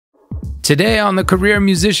Today on the Career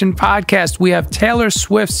Musician Podcast, we have Taylor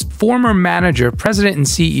Swift's former manager, president and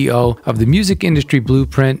CEO of the music industry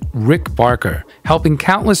blueprint, Rick Barker, helping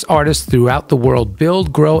countless artists throughout the world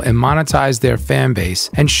build, grow, and monetize their fan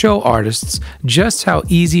base and show artists just how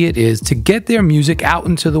easy it is to get their music out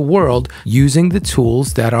into the world using the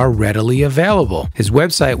tools that are readily available. His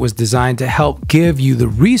website was designed to help give you the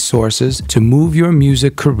resources to move your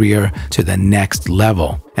music career to the next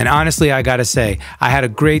level. And honestly, I gotta say, I had a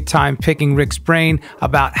great time picking Rick's brain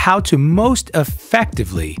about how to most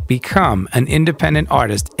effectively become an independent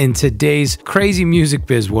artist in today's crazy music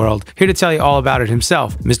biz world. Here to tell you all about it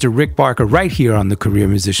himself, Mr. Rick Barker, right here on the Career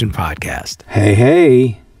Musician Podcast. Hey,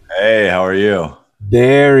 hey. Hey, how are you?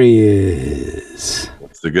 There he is.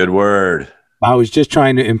 It's a good word. I was just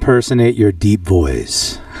trying to impersonate your deep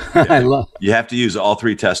voice. Yeah, you have to use all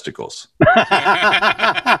three testicles. All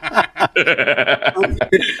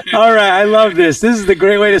right, I love this. This is the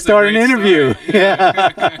great way to start an interview.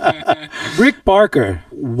 Yeah. Rick Barker,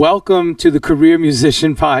 welcome to the Career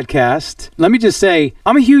Musician Podcast. Let me just say,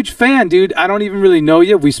 I'm a huge fan, dude. I don't even really know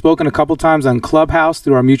you. We've spoken a couple times on Clubhouse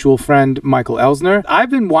through our mutual friend, Michael Elsner. I've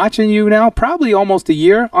been watching you now probably almost a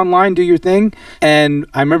year online, do your thing. And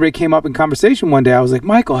I remember it came up in conversation one day. I was like,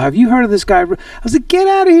 Michael, have you heard of this guy? I was like, get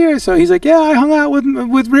out of here. So he's like, yeah, I hung out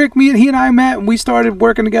with Rick. He and I met and we started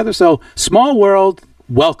working together. So small world,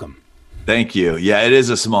 welcome. Thank you. Yeah, it is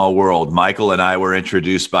a small world. Michael and I were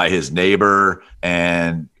introduced by his neighbor,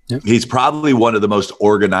 and he's probably one of the most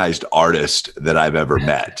organized artists that I've ever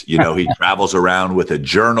met. You know, he travels around with a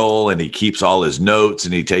journal and he keeps all his notes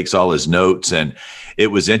and he takes all his notes. And it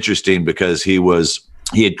was interesting because he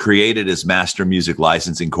had created his master music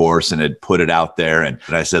licensing course and had put it out there. And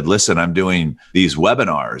I said, listen, I'm doing these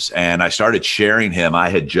webinars. And I started sharing him. I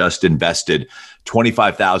had just invested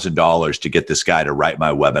 $25,000 to get this guy to write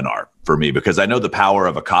my webinar for me, because I know the power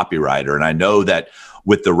of a copywriter. And I know that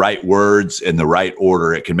with the right words in the right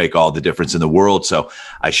order, it can make all the difference in the world. So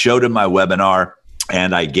I showed him my webinar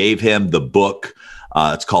and I gave him the book.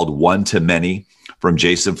 It's called One to Many from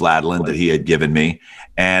Jason Fladlin that he had given me.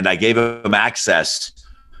 And I gave him access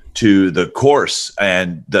to the course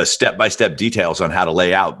and the step-by-step details on how to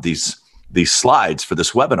lay out these slides for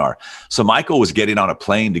this webinar. So Michael was getting on a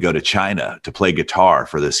plane to go to China to play guitar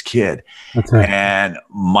for this kid. That's right. And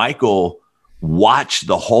Michael watched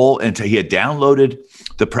the whole, he had downloaded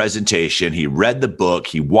the presentation. He read the book.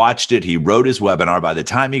 He watched it. He wrote his webinar. By the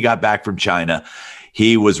time he got back from China,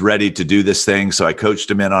 he was ready to do this thing. So I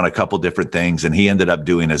coached him in on a couple different things, and he ended up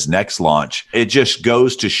doing his next launch. It just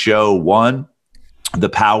goes to show, one, the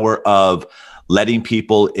power of letting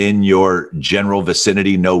people in your general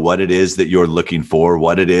vicinity know what it is that you're looking for,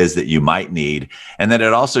 what it is that you might need. And then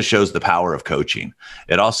it also shows the power of coaching.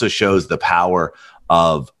 It also shows the power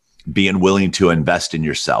of being willing to invest in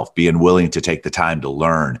yourself, being willing to take the time to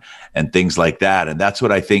learn and things like that. And that's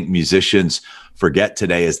what I think musicians forget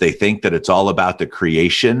today, is they think that it's all about the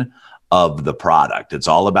creation of the product. It's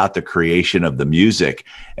all about the creation of the music.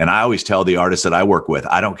 And I always tell the artists that I work with,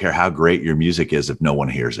 I don't care how great your music is if no one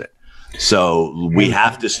hears it. So we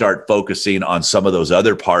have to start focusing on some of those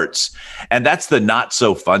other parts. And that's the not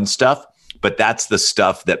so fun stuff, but that's the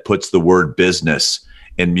stuff that puts the word business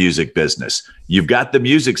in music business. You've got the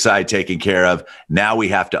music side taken care of. Now we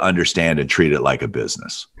have to understand and treat it like a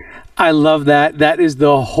business. I love that. That is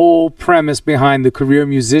the whole premise behind the Career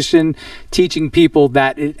Musician, teaching people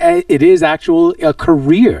that it is actually a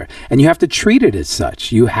career and you have to treat it as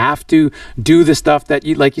such. You have to do the stuff that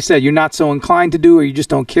you, like you said, you're not so inclined to do or you just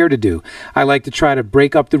don't care to do. I like to try to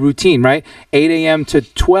break up the routine, right? 8 a.m. to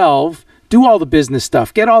 12, do all the business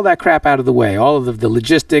stuff, get all that crap out of the way, all of the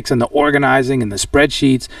logistics and the organizing and the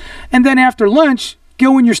spreadsheets. And then after lunch,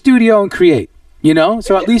 go in your studio and create, you know?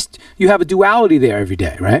 So at least you have a duality there every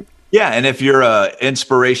day, right? Yeah. And if you're an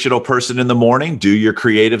inspirational person in the morning, do your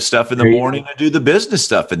creative stuff in the morning and do the business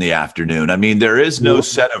stuff in the afternoon. I mean, there is no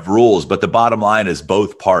set of rules, but the bottom line is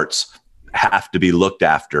both parts have to be looked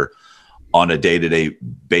after on a day-to-day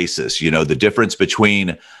basis. You know, the difference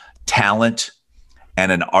between talent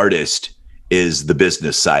and an artist is the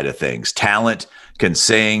business side of things. Talent can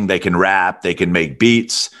sing, they can rap, they can make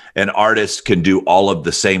beats. An artist can do all of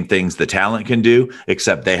the same things the talent can do,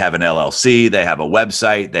 except they have an LLC, they have a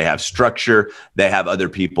website, they have structure, they have other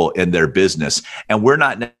people in their business. And we're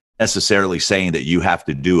not necessarily saying that you have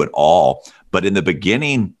to do it all, but in the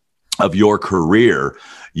beginning of your career,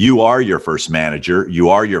 you are your first manager, you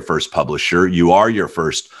are your first publisher, you are your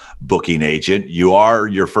first booking agent, you are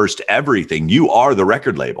your first everything, you are the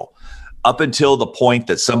record label. Up until the point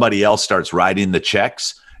that somebody else starts writing the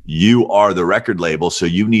checks, you are the record label. So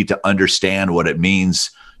you need to understand what it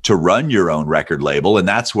means to run your own record label. And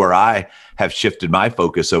that's where I have shifted my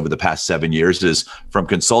focus over the past 7 years, is from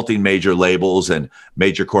consulting major labels and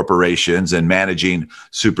major corporations and managing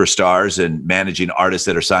superstars and managing artists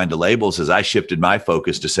that are signed to labels, as I shifted my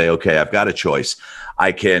focus to say, okay, I've got a choice.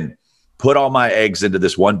 I can put all my eggs into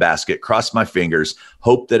this one basket, cross my fingers,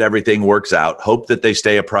 hope that everything works out, hope that they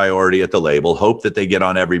stay a priority at the label, hope that they get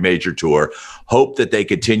on every major tour, hope that they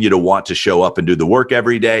continue to want to show up and do the work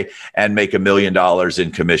every day and make $1 million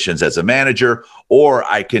in commissions as a manager. Or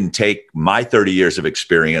I can take my 30 years of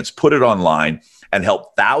experience, put it online, and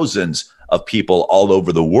help thousands of people all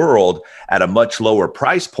over the world at a much lower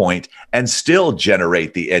price point and still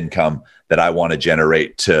generate the income that I want to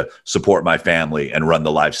generate to support my family and run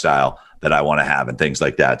the lifestyle that I want to have and things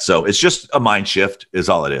like that. So it's just a mind shift is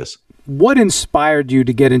all it is. What inspired you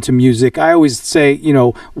to get into music? I always say,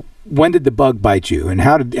 when did the bug bite you, and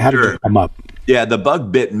how did it come up? Yeah, the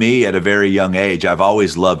bug bit me at a very young age. I've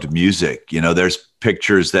always loved music. There's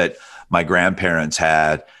pictures that my grandparents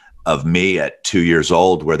had of me at 2 years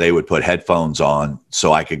old where they would put headphones on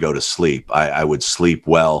so I could go to sleep. I would sleep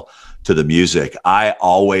well to the music. I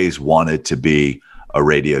always wanted to be a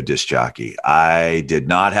radio disc jockey. I did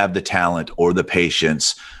not have the talent or the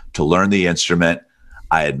patience to learn the instrument.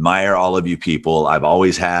 I admire all of you people. I've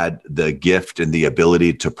always had the gift and the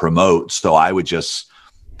ability to promote. So I would just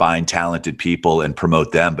find talented people and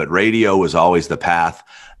promote them. But radio was always the path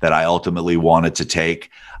that I ultimately wanted to take.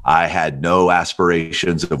 I had no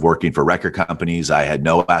aspirations of working for record companies. I had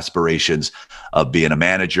no aspirations of being a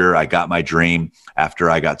manager. I got my dream after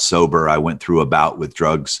I got sober. I went through a bout with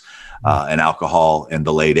drugs and alcohol in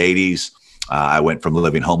the late 80s. I went from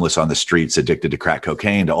living homeless on the streets, addicted to crack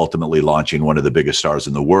cocaine, to ultimately launching one of the biggest stars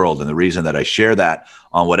in the world. And the reason that I share that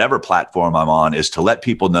on whatever platform I'm on is to let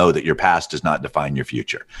people know that your past does not define your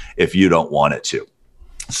future if you don't want it to.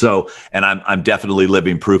 So, and I'm definitely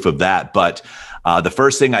living proof of that. But the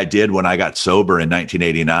first thing I did when I got sober in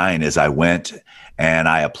 1989 is I went and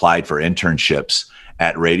I applied for internships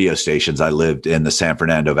at radio stations. I lived in the San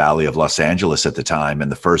Fernando Valley of Los Angeles at the time.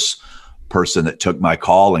 And the first person that took my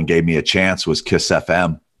call and gave me a chance was Kiss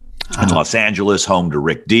FM in Los Angeles, home to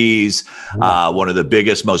Rick Dees, one of the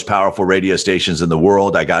biggest, most powerful radio stations in the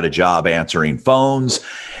world. I got a job answering phones.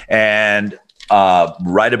 And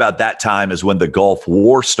right about that time is when the Gulf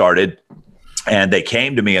War started. And they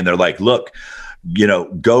came to me and they're like, look,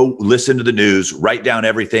 go listen to the news, write down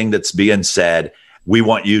everything that's being said. We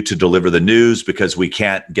want you to deliver the news because we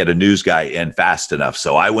can't get a news guy in fast enough.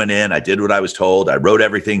 So I went in, I did what I was told. I wrote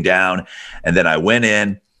everything down. And then I went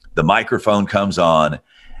in, the microphone comes on,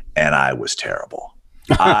 and I was terrible.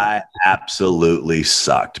 I absolutely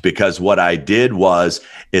sucked, because what I did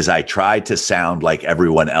is I tried to sound like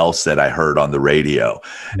everyone else that I heard on the radio.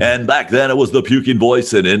 And back then it was the puking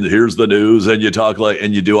voice and here's the news, and you talk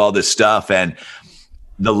and you do all this stuff. And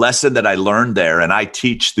the lesson that I learned there, and I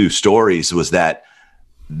teach through stories, was that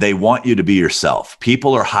they want you to be yourself.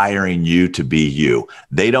 People are hiring you to be you.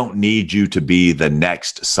 They don't need you to be the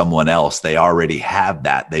next someone else. They already have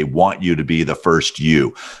that. They want you to be the first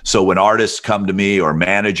you. So when artists come to me, or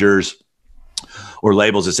managers or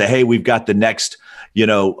labels, that say, hey, we've got the next,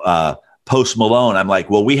 Post Malone, I'm like,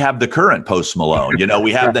 well, we have the current Post Malone.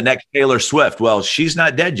 We have the next Taylor Swift. Well, she's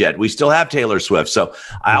not dead yet. We still have Taylor Swift. So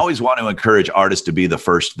I always want to encourage artists to be the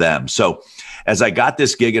first them. So as I got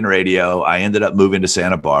this gig in radio, I ended up moving to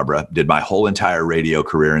Santa Barbara, did my whole entire radio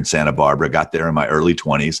career in Santa Barbara, got there in my early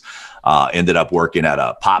 20s, ended up working at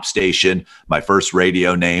a pop station. My first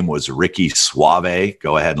radio name was Ricky Suave.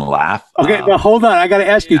 Go ahead and laugh. Okay, now hold on. I got to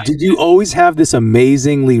ask you, did you always have this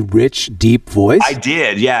amazingly rich, deep voice? I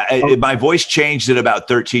did, yeah. My voice changed at about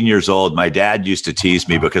 13 years old. My dad used to tease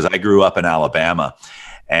me because I grew up in Alabama.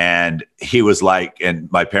 And he was like,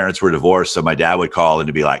 and my parents were divorced, so my dad would call in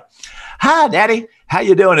to be like, hi, Daddy, how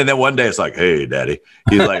you doing? And then one day it's like, hey, Daddy.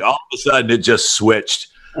 He's like, all of a sudden it just switched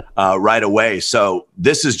right away. So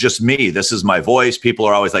this is just me. This is my voice. People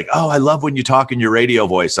are always like, oh, I love when you talk in your radio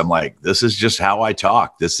voice. I'm like, this is just how I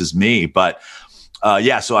talk. This is me. But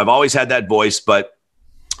so I've always had that voice, but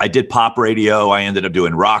I did pop radio. I ended up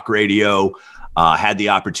doing rock radio, had the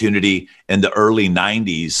opportunity in the early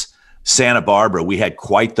 90s. Santa Barbara, we had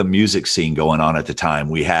quite the music scene going on at the time.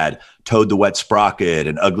 We had Toad the Wet Sprocket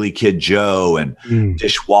and Ugly Kid Joe and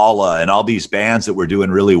Dishwalla and all these bands that were doing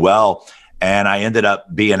really well. And I ended up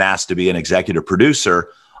being asked to be an executive producer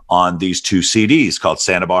on these 2 CDs called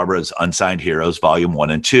Santa Barbara's Unsigned Heroes, Volume 1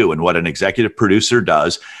 and 2. And what an executive producer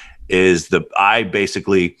does is I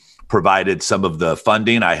basically provided some of the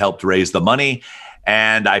funding. I helped raise the money.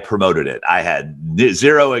 and I promoted it. I had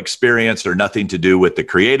zero experience or nothing to do with the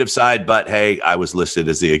creative side, but hey, I was listed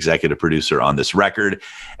as the executive producer on this record,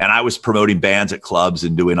 and I was promoting bands at clubs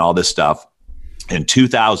and doing all this stuff. In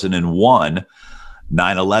 2001,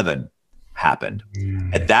 9/11 happened.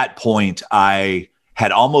 At that point, I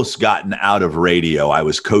had almost gotten out of radio. I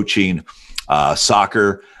was coaching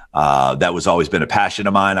soccer. That was always been a passion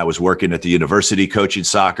of mine. I was working at the university coaching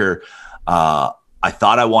soccer. I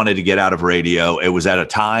thought I wanted to get out of radio. It was at a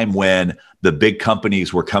time when the big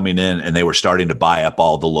companies were coming in and they were starting to buy up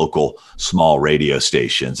all the local small radio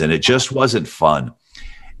stations. And it just wasn't fun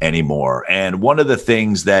anymore. And one of the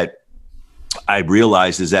things that I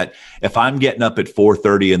realized is that if I'm getting up at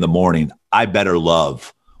 4:30 in the morning, I better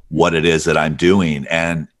love what it is that I'm doing.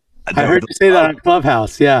 And I heard you say that on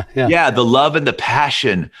Clubhouse. Yeah. Yeah. The love and the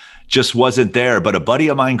passion just wasn't there. But a buddy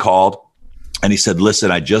of mine called and he said,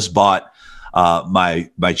 listen, I just bought my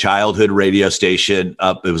childhood radio station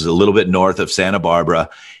up. It was a little bit north of Santa Barbara.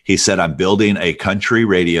 He said, I'm building a country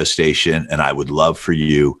radio station and I would love for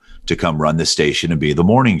you to come run the station and be the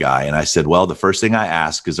morning guy. And I said, well, the first thing I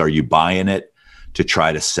ask is, are you buying it to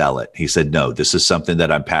try to sell it? He said, no, this is something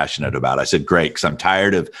that I'm passionate about. I said, great, because I'm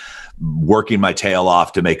tired of working my tail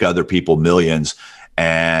off to make other people millions.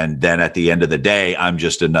 And then at the end of the day, I'm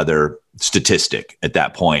just another statistic at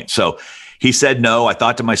that point. So he said no. I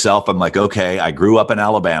thought to myself, I'm like, okay, I grew up in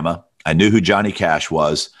Alabama. I knew who Johnny Cash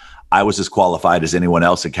was. I was as qualified as anyone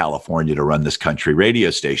else in California to run this country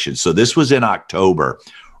radio station. So this was in October,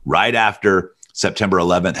 right after September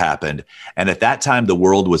 11th happened. And at that time, the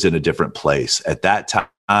world was in a different place. At that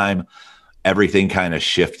time, everything kind of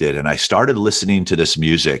shifted. And I started listening to this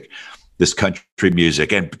music, this country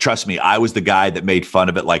music. And trust me, I was the guy that made fun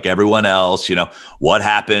of it like everyone else. You know, what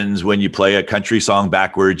happens when you play a country song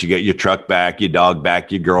backwards? You get your truck back, your dog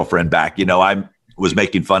back, your girlfriend back. You know, I was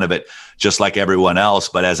making fun of it just like everyone else.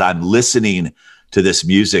 But as I'm listening to this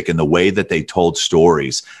music and the way that they told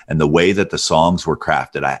stories and the way that the songs were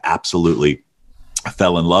crafted, I absolutely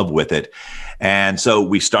fell in love with it. And so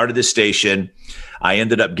we started this station. I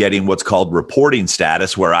ended up getting what's called reporting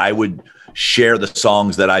status, where I would share the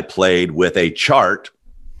songs that I played with a chart.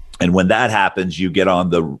 And when that happens, you get on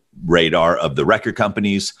the radar of the record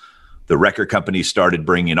companies. The record companies started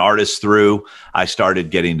bringing artists through. I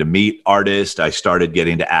started getting to meet artists. I started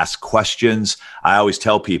getting to ask questions. I always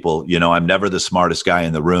tell people, you know, I'm never the smartest guy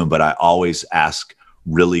in the room, but I always ask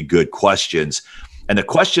really good questions. And the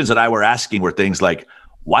questions that I were asking were things like,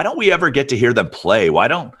 why don't we ever get to hear them play?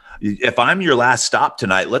 If I'm your last stop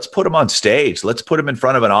tonight, let's put them on stage. Let's put them in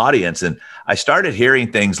front of an audience. And I started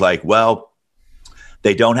hearing things like, well,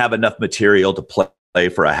 they don't have enough material to play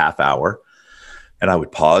for a half hour. And I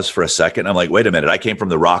would pause for a second. I'm like, wait a minute. I came from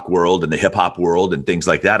the rock world and the hip hop world and things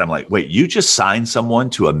like that. I'm like, wait, you just signed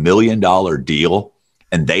someone to $1 million deal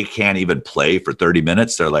and they can't even play for 30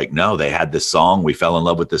 minutes. They're like, no, they had this song. We fell in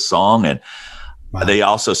love with this song. And wow. They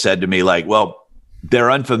also said to me like, well,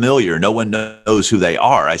 they're unfamiliar. No one knows who they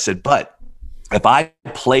are. I said, but if I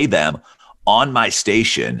play them on my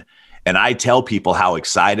station and I tell people how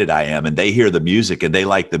excited I am and they hear the music and they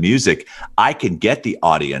like the music, I can get the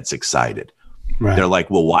audience excited. Right. They're like,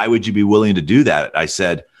 well, why would you be willing to do that?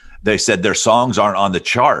 They said their songs aren't on the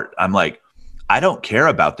chart. I'm like, I don't care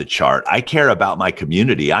about the chart. I care about my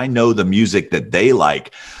community. I know the music that they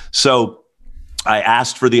like. So I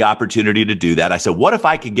asked for the opportunity to do that. I said, what if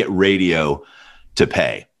I could get radio to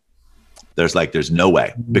pay? There's no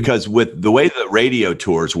way, because with the way that radio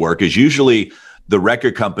tours work is usually the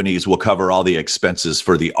record companies will cover all the expenses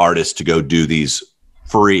for the artist to go do these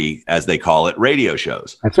free, as they call it, radio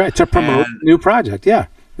shows. That's right. To promote a new project. Yeah,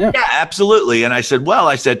 absolutely. And I said,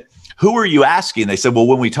 who are you asking? They said, well,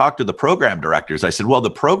 when we talk to the program directors, I said, well,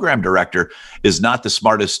 the program director is not the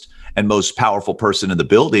smartest and most powerful person in the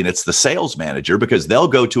building. It's the sales manager, because they'll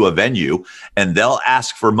go to a venue and they'll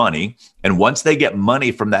ask for money. And once they get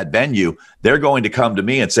money from that venue, they're going to come to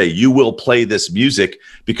me and say, you will play this music,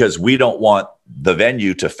 because we don't want the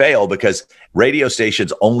venue to fail, because radio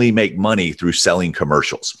stations only make money through selling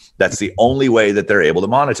commercials. That's the only way that they're able to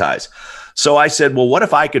monetize. So I said, well, what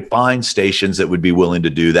if I could find stations that would be willing to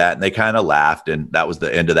do that? And they kind of laughed, and that was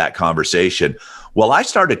the end of that conversation. Well, I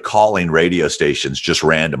started calling radio stations just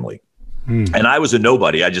randomly. And I was a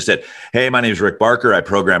nobody. I just said, hey, my name is Rick Barker. I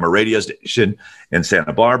program a radio station in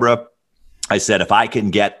Santa Barbara. I said, if I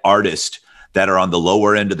can get artists that are on the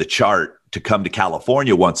lower end of the chart to come to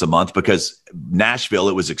California once a month, because Nashville,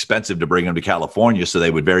 it was expensive to bring them to California, so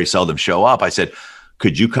they would very seldom show up. I said,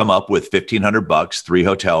 could you come up with $1,500, 3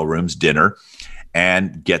 hotel rooms, dinner,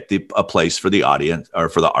 and get a place for the audience or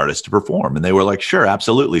for the artist to perform? And they were like, sure,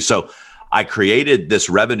 absolutely. So I created this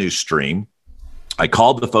revenue stream I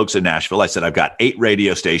called the folks in Nashville. I said, I've got 8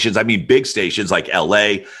 radio stations. I mean, big stations like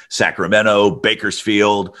LA, Sacramento,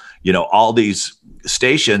 Bakersfield, all these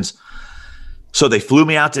stations. So they flew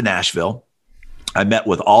me out to Nashville. I met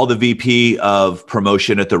with all the VP of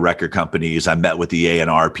promotion at the record companies. I met with the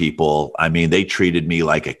A&R people. I mean, they treated me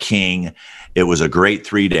like a king. It was a great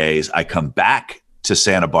 3 days. I come back to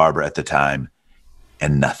Santa Barbara at the time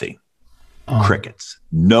and nothing. Crickets.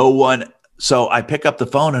 No one. So I pick up the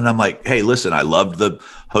phone and I'm like, hey, listen, I loved the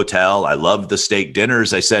hotel. I loved the steak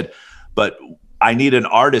dinners. I said, but I need an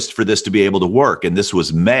artist for this to be able to work. And this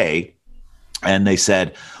was May. And they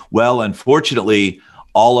said, well, unfortunately,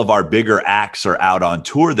 all of our bigger acts are out on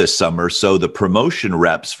tour this summer. So the promotion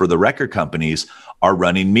reps for the record companies are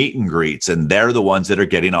running meet and greets, and they're the ones that are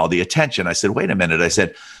getting all the attention. I said, wait a minute. I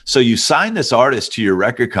said, so you signed this artist to your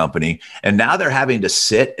record company, and now they're having to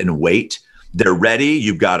sit and wait. They're ready.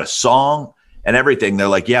 You've got a song and everything. They're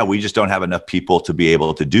like, yeah, we just don't have enough people to be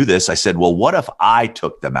able to do this. I said, well, what if I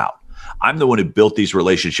took them out? I'm the one who built these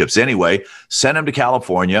relationships anyway. Send them to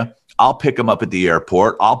California. I'll pick them up at the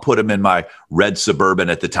airport. I'll put them in my red Suburban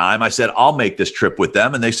at the time. I said, I'll make this trip with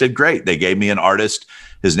them. And they said, great. They gave me an artist.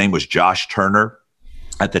 His name was Josh Turner.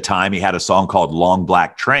 At the time, he had a song called Long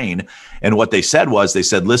Black Train. And what they said was, they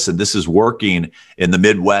said, listen, this is working in the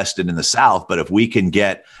Midwest and in the South, but if we can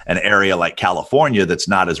get an area like California that's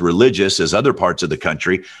not as religious as other parts of the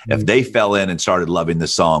country, if they fell in and started loving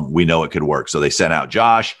this song, we know it could work. So they sent out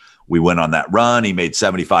Josh. We went on that run. He made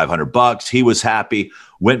 $7,500. He was happy,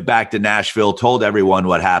 went back to Nashville, told everyone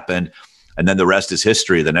what happened. And then the rest is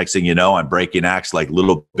history. The next thing you know, I'm breaking acts like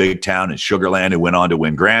Little Big Town and Sugarland, who went on to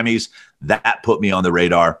win Grammys. That put me on the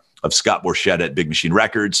radar of Scott Borchetta at Big Machine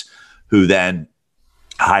Records, who then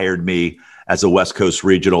hired me as a West Coast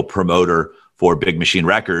regional promoter for Big Machine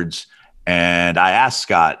Records. And I asked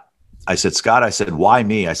Scott, I said, Scott, I said, why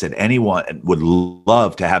me? I said, anyone would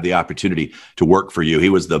love to have the opportunity to work for you. He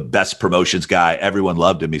was the best promotions guy. Everyone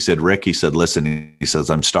loved him. He said, Rick, he said, listen, he says,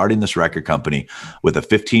 I'm starting this record company with a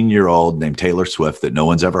 15-year-old named Taylor Swift that no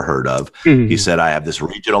one's ever heard of. Mm-hmm. He said, I have this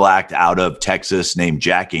regional act out of Texas named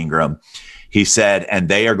Jack Ingram. He said, and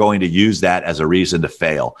they are going to use that as a reason to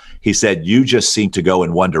fail. He said, you just seem to go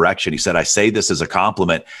in one direction. He said, I say this as a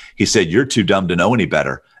compliment. He said, you're too dumb to know any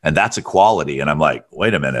better. And that's a quality. And I'm like,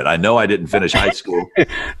 wait a minute. I know I didn't finish high school.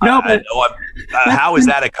 How is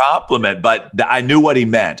that a compliment? But I knew what he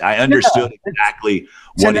meant. I understood exactly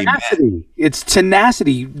what he meant. It's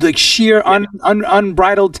tenacity, like sheer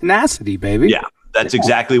unbridled tenacity, baby. Yeah. That's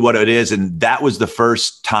exactly what it is. And that was the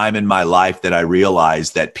first time in my life that I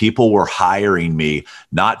realized that people were hiring me,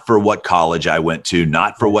 not for what college I went to,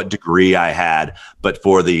 not for what degree I had, but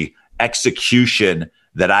for the execution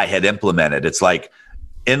that I had implemented. It's like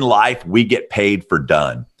in life, we get paid for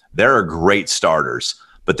done. There are great starters,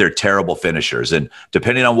 but they're terrible finishers. And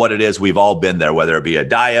depending on what it is, we've all been there, whether it be a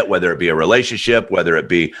diet, whether it be a relationship, whether it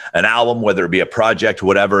be an album, whether it be a project,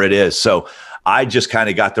 whatever it is. So I just kind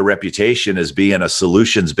of got the reputation as being a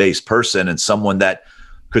solutions-based person and someone that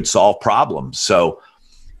could solve problems. So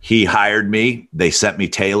he hired me. They sent me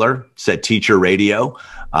Taylor, said, teach her radio,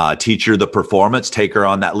 teach her the performance, take her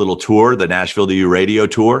on that little tour, the Nashville to You radio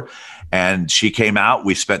tour. And she came out.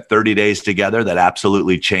 We spent 30 days together. That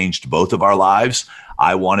absolutely changed both of our lives.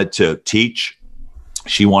 I wanted to teach.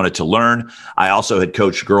 She wanted to learn. I also had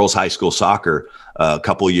coached girls high school soccer a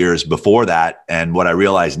couple years before that. And what I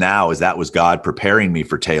realize now is that was God preparing me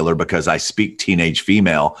for Taylor, because I speak teenage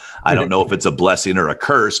female. I don't know if it's a blessing or a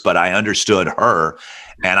curse, but I understood her.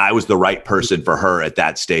 And I was the right person for her at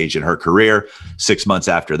that stage in her career. 6 months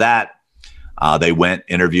after that, they went,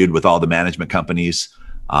 interviewed with all the management companies.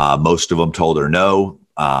 Most of them told her no.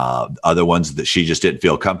 Other ones that she just didn't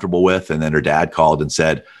feel comfortable with. And then her dad called and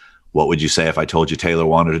said, what would you say if I told you Taylor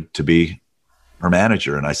wanted to be her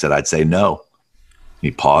manager? And I said, I'd say no.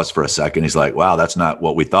 He paused for a second. He's like, wow, that's not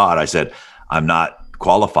what we thought. I said, I'm not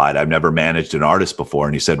qualified. I've never managed an artist before.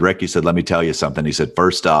 And he said, Rick, he said, let me tell you something. He said,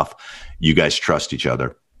 first off, you guys trust each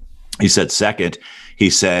other. He said, second, he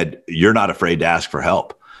said, you're not afraid to ask for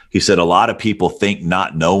help. He said, a lot of people think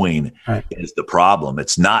not knowing is the problem.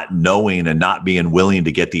 It's not knowing and not being willing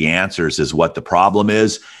to get the answers is what the problem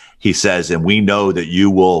is. He says, and we know that you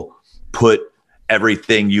will put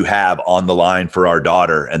everything you have on the line for our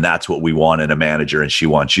daughter. And that's what we want in a manager. And she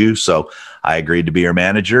wants you. So I agreed to be her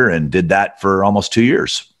manager and did that for almost 2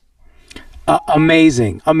 years.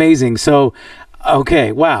 Amazing. Amazing. So,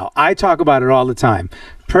 okay. Wow. I talk about it all the time.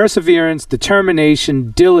 Perseverance,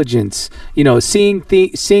 determination, diligence, seeing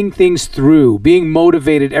things through, being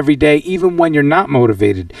motivated every day, even when you're not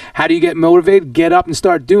motivated. How do you get motivated? Get up and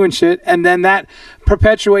start doing shit. And then that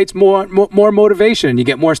perpetuates more motivation. You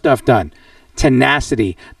get more stuff done.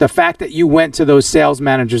 tenacity, the fact that you went to those sales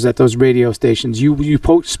managers at those radio stations, you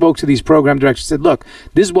spoke to these program directors, said, look,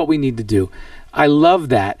 this is what we need to do. I love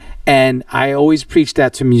that, and I always preach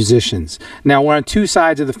that to musicians. Now, we're on two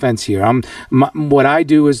sides of the fence here. What I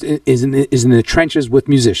do is in the trenches with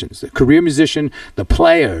musicians, the career musician, the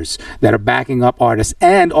players that are backing up artists,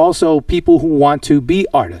 and also people who want to be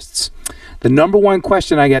artists. The number one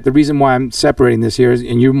question I get, the reason why I'm separating this here is,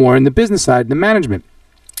 and you're more in the business side, the management.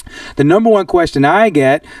 The number one question I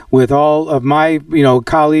get with all of my,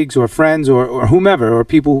 colleagues or friends or whomever, or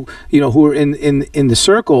people, who are in the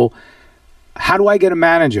circle, how do I get a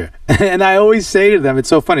manager? And I always say to them, it's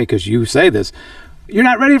so funny because you say this, you're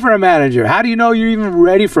not ready for a manager. How do you know you're even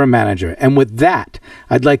ready for a manager? And with that,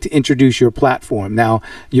 I'd like to introduce your platform. Now,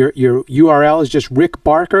 your URL is just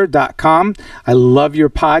rickbarker.com. I love your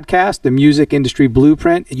podcast, The Music Industry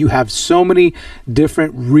Blueprint. You have so many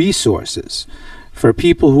different resources for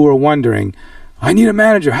people who are wondering, I need a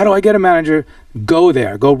manager. How do I get a manager? Go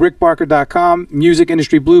there. Go rickbarker.com, Music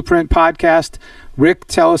Industry Blueprint podcast. Rick,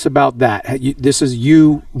 tell us about that. This is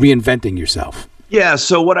you reinventing yourself. Yeah.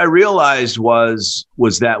 So what I realized was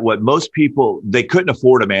that what most people, they couldn't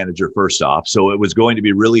afford a manager first off. So it was going to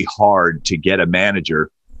be really hard to get a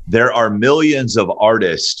manager. There are millions of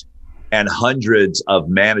artists and hundreds of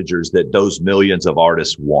managers that those millions of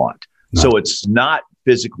artists want. No. So it's not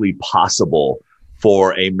physically possible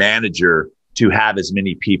for a manager to have as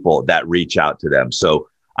many people that reach out to them. So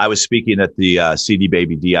I was speaking at the CD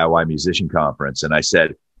Baby DIY Musician Conference, and I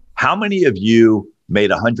said, how many of you made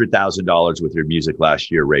 $100,000 with your music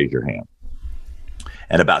last year? Raise your hand.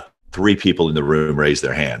 And about 3 people in the room raised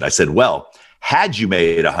their hand. I said, well, had you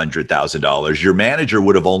made $100,000, your manager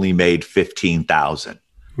would have only made $15,000.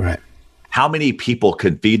 Right. How many people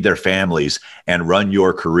can feed their families and run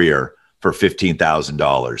your career for $15,000?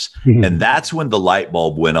 Mm-hmm. And that's when the light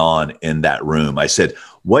bulb went on in that room. I said,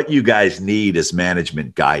 what you guys need is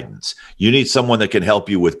management guidance. You need someone that can help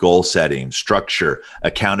you with goal setting, structure,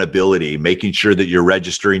 accountability, making sure that you're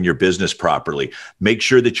registering your business properly, make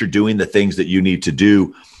sure that you're doing the things that you need to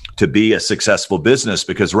do to be a successful business.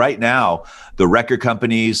 Because right now, the record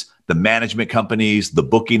companies, the management companies, the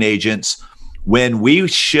booking agents, when we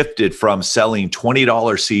shifted from selling $20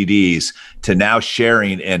 CDs to now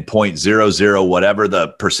sharing in 0.00 whatever the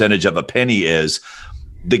percentage of a penny is,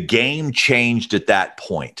 the game changed at that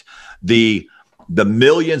point. The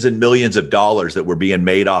millions and millions of dollars that were being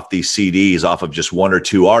made off these CDs off of just 1 or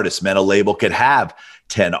 2 artists meant a label could have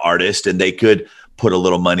 10 artists and they could put a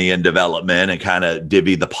little money in development and kind of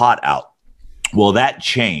divvy the pot out. Well, that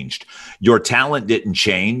changed. Your talent didn't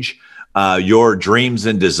change. Your dreams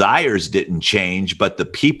and desires didn't change, but the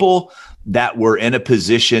people that were in a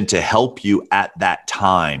position to help you at that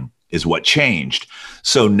time is what changed.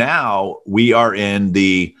 So now we are in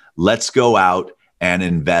the let's go out and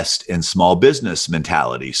invest in small business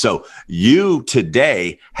mentality. So you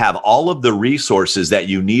today have all of the resources that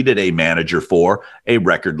you needed a manager for, a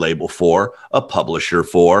record label for, a publisher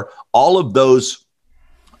for, all of those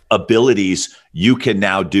abilities you can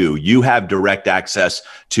now do. You have direct access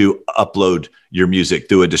to upload your music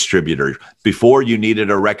through a distributor. Before, you needed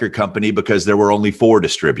a record company because there were only 4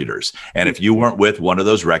 distributors. And if you weren't with one of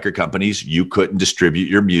those record companies, you couldn't distribute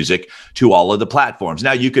your music to all of the platforms.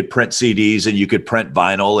 Now you could print CDs and you could print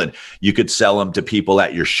vinyl and you could sell them to people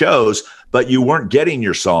at your shows, but you weren't getting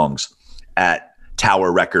your songs at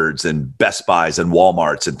Tower Records and Best Buys and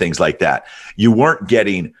Walmarts and things like that. You weren't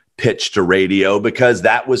getting pitched to radio because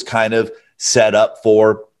that was kind of set up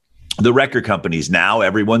for the record companies. Now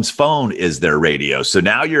everyone's phone is their radio. So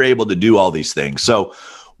now you're able to do all these things. So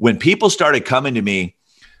when people started coming to me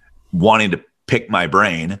wanting to pick my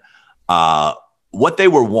brain, what they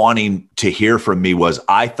were wanting to hear from me was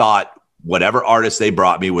I thought whatever artist they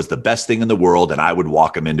brought me was the best thing in the world and I would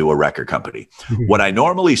walk them into a record company. Mm-hmm. What I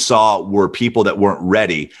normally saw were people that weren't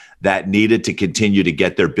ready, that needed to continue to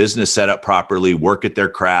get their business set up properly, work at their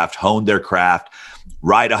craft, hone their craft,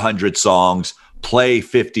 write 100 songs, play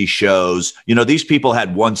 50 shows. You know, these people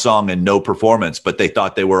had 1 song and no performance, but they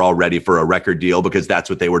thought they were all ready for a record deal because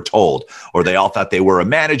that's what they were told. Or they all thought they were a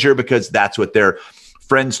manager because that's what their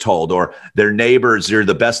friends told, or their neighbors, you're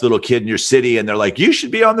the best little kid in your city. And they're like, you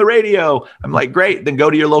should be on the radio. I'm like, great, then go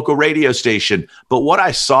to your local radio station. But what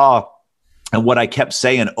I saw and what I kept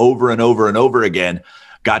saying over and over and over again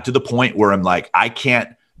got to the point where I'm like, I can't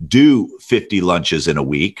do 50 lunches in a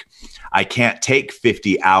week. I can't take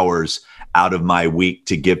 50 hours out of my week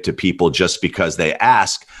to give to people just because they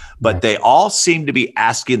ask, but they all seem to be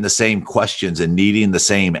asking the same questions and needing the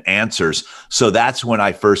same answers. So that's when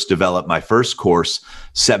I first developed my first course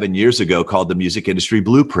 7 years ago called the Music Industry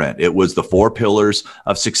Blueprint. It was the 4 pillars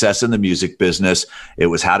of success in the music business. It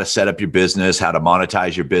was how to set up your business, how to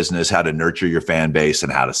monetize your business, how to nurture your fan base,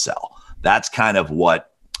 and how to sell. That's kind of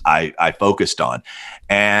what I focused on.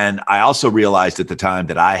 And I also realized at the time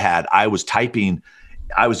that I was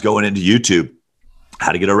going into YouTube,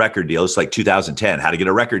 how to get a record deal. It's like 2010, how to get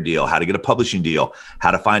a record deal, how to get a publishing deal, how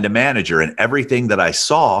to find a manager. And everything that I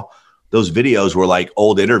saw, those videos were like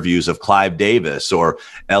old interviews of Clive Davis or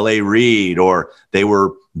L.A. Reid, or they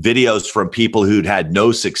were videos from people who'd had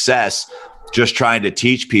no success, just trying to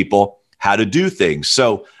teach people how to do things.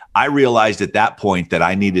 So I realized at that point that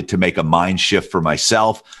I needed to make a mind shift for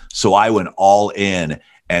myself. So I went all in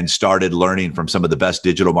and started learning from some of the best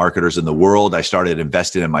digital marketers in the world. I started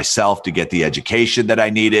investing in myself to get the education that I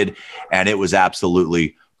needed. And it was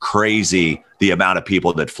absolutely crazy the amount of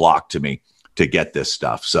people that flocked to me to get this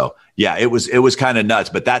stuff. So yeah, it was kind of nuts,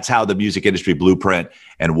 but that's how the Music Industry Blueprint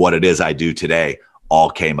and what it is I do today all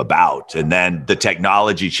came about. And then the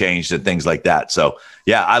technology changed and things like that. So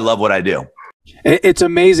yeah, I love what I do. It's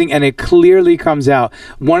amazing, and it clearly comes out.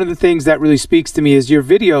 One of the things that really speaks to me is your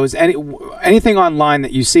videos. Anything online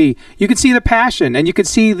that you see, you can see the passion, and you can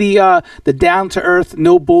see the down to earth,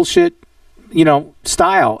 no bullshit,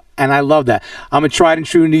 style. And I love that. I'm a tried and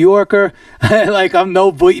true New Yorker. Like, I'm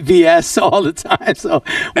no BS all the time. So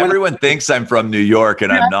everyone thinks I'm from New York,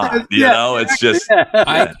 and I'm not. It's just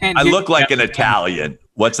I look like an Italian.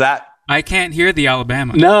 What's that? I can't hear the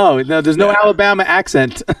Alabama. No, there's no Alabama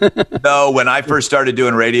accent. No, when I first started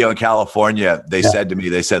doing radio in California, they said to me,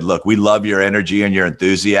 look, we love your energy and your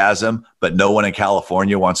enthusiasm, but no one in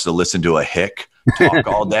California wants to listen to a hick talk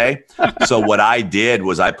all day. So what I did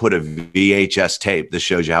was I put a VHS tape. This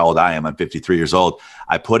shows you how old I am. I'm 53 years old.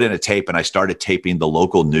 I put in a tape and I started taping the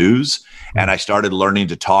local news, and I started learning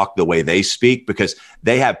to talk the way they speak, because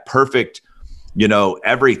they have perfect,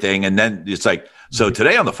 everything. And then it's like, so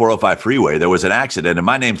today on the 405 freeway, there was an accident, and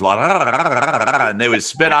my name's and they would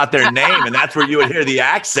spit out their name, and that's where you would hear the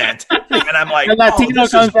accent. And I'm like,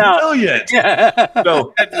 this is brilliant. Yeah.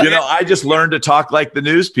 So, I just learned to talk like the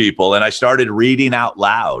news people, and I started reading out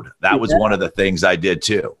loud. That was one of the things I did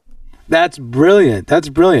too. That's brilliant. That's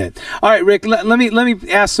brilliant. All right, Rick, let me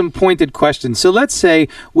ask some pointed questions. So let's say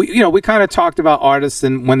we kind of talked about artists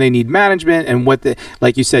and when they need management and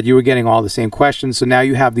like you said, you were getting all the same questions. So now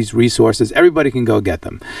you have these resources. Everybody can go get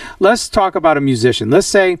them. Let's talk about a musician. Let's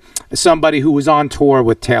say somebody who was on tour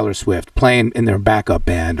with Taylor Swift, playing in their backup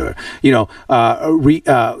band, or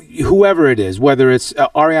whoever it is, whether it's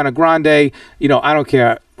Ariana Grande, I don't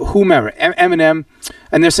care, whomever, Eminem,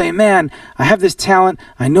 and they're saying, man, I have this talent.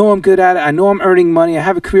 I know I'm good at it. I know I'm earning money. I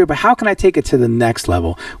have a career, but how can I take it to the next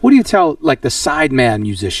level? What do you tell, like, the sideman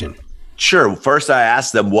musician? Sure. First, I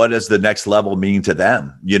ask them, what does the next level mean to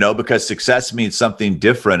them? Because success means something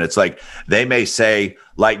different. It's like they may say,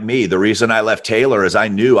 like me, the reason I left Taylor is I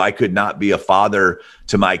knew I could not be a father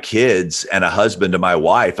to my kids and a husband to my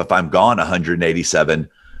wife if I'm gone 187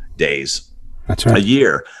 days That's right. a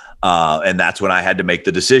year. And that's when I had to make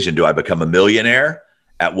the decision. Do I become a millionaire?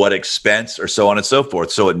 At what expense? Or so on and so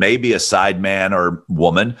forth. So it may be a side man or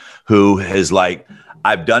woman who is like,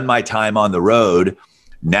 I've done my time on the road.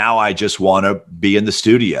 Now I just want to be in the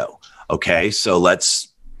studio. Okay, so let's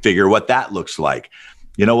figure what that looks like.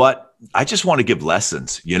 You know what? I just want to give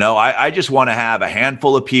lessons. I just want to have a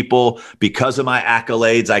handful of people. Because of my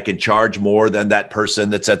accolades, I can charge more than that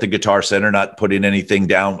person that's at the Guitar Center, not putting anything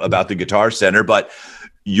down about the Guitar Center, but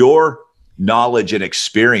your knowledge and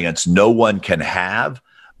experience, no one can have,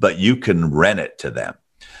 but you can rent it to them.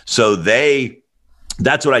 So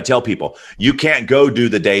that's what I tell people. You can't go do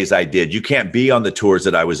the days I did. You can't be on the tours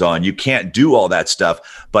that I was on. You can't do all that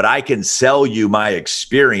stuff, but I can sell you my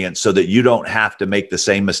experience so that you don't have to make the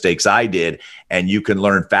same mistakes I did, and you can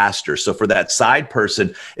learn faster. So for that side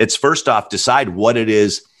person, it's first off, decide what it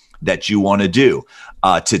is that you want to do.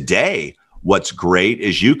 Today, what's great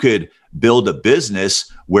is you could build a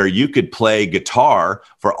business where you could play guitar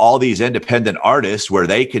for all these independent artists, where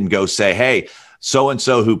they can go say, hey,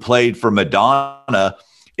 so-and-so who played for Madonna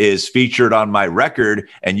is featured on my record,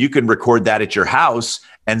 and you can record that at your house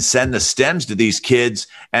and send the stems to these kids.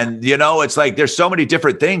 And, it's like, there's so many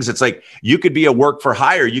different things. It's like, you could be a work for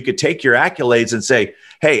hire. You could take your accolades and say,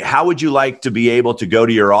 hey, how would you like to be able to go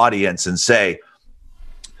to your audience and say,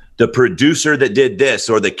 the producer that did this,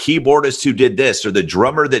 or the keyboardist who did this, or the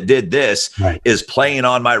drummer that did this is playing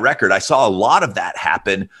on my record. I saw a lot of that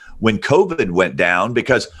happen when COVID went down,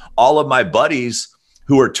 because all of my buddies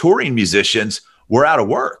who are touring musicians were out of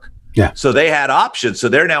work. Yeah. So they had options. So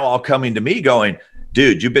they're now all coming to me going,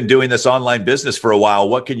 dude, you've been doing this online business for a while.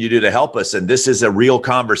 What can you do to help us? And this is a real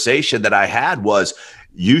conversation that I had was,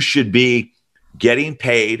 you should be getting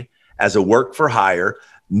paid as a work for hire.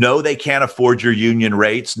 No, they can't afford your union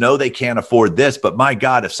rates. No, they can't afford this. But my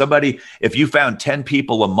God, if you found 10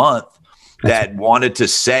 people a month that wanted to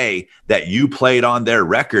say that you played on their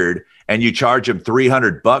record and you charge them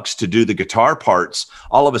 $300 to do the guitar parts,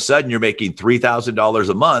 all of a sudden you're making $3,000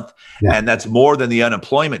 a month. Yeah. And that's more than the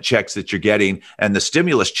unemployment checks that you're getting and the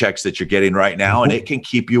stimulus checks that you're getting right now. And it can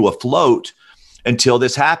keep you afloat until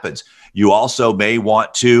this happens. You also may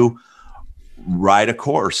want to write a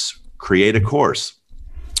course, create a course.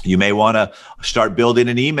 You may want to start building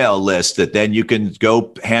an email list that then you can go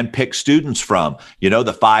handpick students from.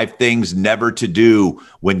 The 5 things never to do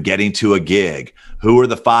when getting to a gig. Who are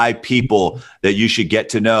the 5 people that you should get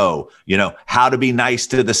to know? How to be nice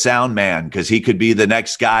to the sound man, because he could be the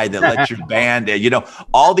next guy that lets your band in.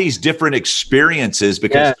 All these different experiences,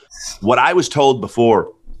 because what I was told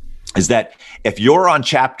before is that if you're on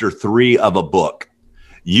chapter 3 of a book,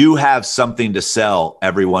 you have something to sell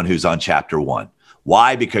everyone who's on chapter 1.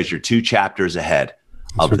 Why? Because you're 2 chapters ahead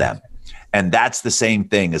of them. And that's the same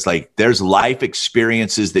thing. It's like there's life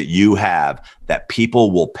experiences that you have that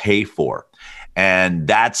people will pay for. And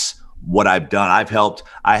that's what I've done.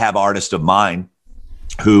 I have artists of mine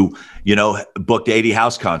who, booked 80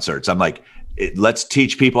 house concerts. I'm like, let's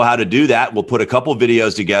teach people how to do that. We'll put a couple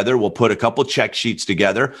videos together. We'll put a couple check sheets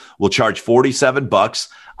together. We'll charge $47.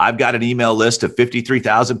 I've got an email list of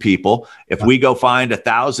 53,000 people. If we go find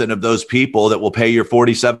 1,000 of those people that will pay your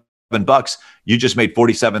 $47, you just made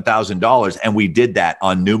 $47,000. And we did that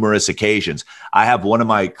on numerous occasions. I have one of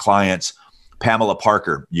my clients, Pamela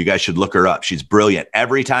Parker. You guys should look her up. She's brilliant.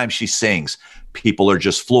 Every time she sings, people are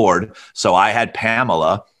just floored. So I had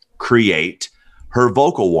Pamela create her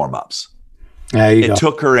vocal warm-ups. It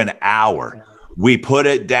took her an hour. We put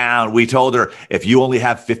it down. We told her, if you only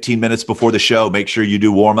have 15 minutes before the show, make sure you do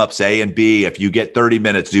warm-ups A and B. If you get 30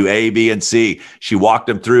 minutes, do A, B, and C. She walked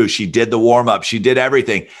them through. She did the warm-up. She did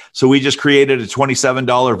everything. So we just created a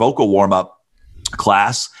 $27 vocal warm-up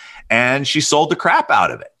class, and she sold the crap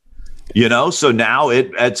out of it. So now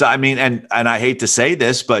it's, and I hate to say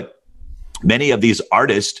this, but many of these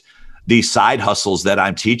artists, these side hustles that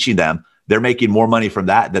I'm teaching them, they're making more money from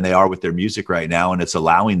that than they are with their music right now. And it's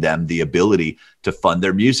allowing them the ability to fund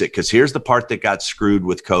their music. Because here's the part that got screwed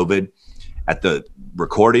with COVID. At the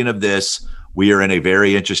recording of this, we are in a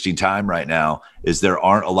very interesting time right now, is there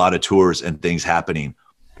aren't a lot of tours and things happening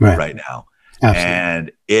right now. Absolutely.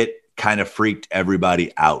 And it kind of freaked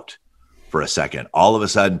everybody out for a second. All of a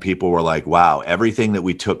sudden, people were like, wow, everything that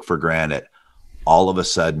we took for granted, all of a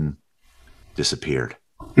sudden disappeared.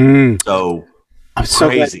 So I'm so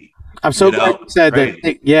crazy. I'm so glad you said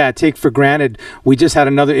that. Take for granted. We just had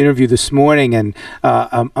another interview this morning, and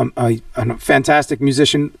a fantastic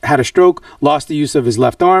musician had a stroke, lost the use of his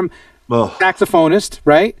left arm. Saxophonist,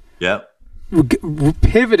 right? Yeah.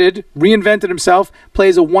 Pivoted, reinvented himself,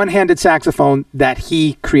 plays a one-handed saxophone that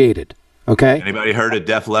he created. Okay. Anybody heard of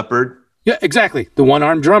Def Leppard? Yeah, exactly. The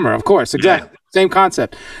one-armed drummer, of course. Exactly. Yeah. Same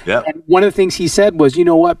concept. Yeah. And one of the things he said was, you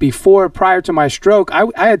know what? Prior to my stroke, I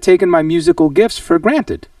had taken my musical gifts for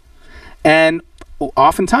granted. And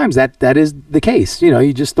oftentimes that is the case.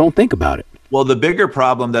 You just don't think about it. Well, the bigger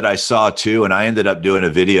problem that I saw too, and I ended up doing a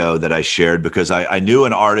video that I shared because I knew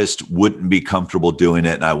an artist wouldn't be comfortable doing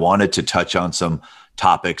it. And I wanted to touch on some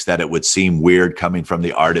topics that it would seem weird coming from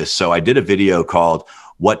the artist. So I did a video called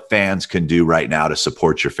What Fans Can Do Right Now to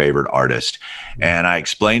Support Your Favorite Artist. And I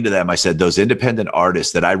explained to them, I said, those independent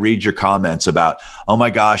artists that I read your comments about, oh my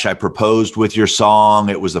gosh, I proposed with your song.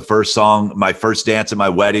 It was the first song. My first dance at my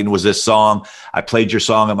wedding was this song. I played your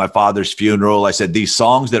song at my father's funeral. I said, these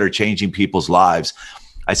songs that are changing people's lives.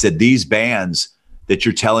 I said, these bands that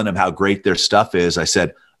you're telling them how great their stuff is. I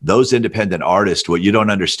said, those independent artists, what you don't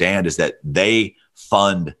understand is that they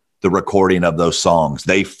fund the recording of those songs.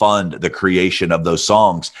 They fund the creation of those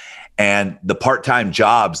songs. And the part-time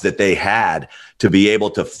jobs that they had to be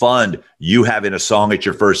able to fund you having a song at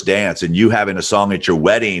your first dance and you having a song at your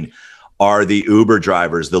wedding are the Uber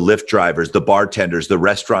drivers, the Lyft drivers, the bartenders, the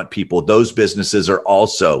restaurant people. Those businesses are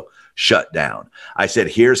also shut down. I said,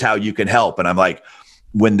 here's how you can help. And I'm like,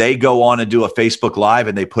 when they go on and do a Facebook Live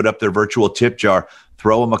and they put up their virtual tip jar,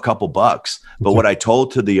 throw them a couple bucks. But what I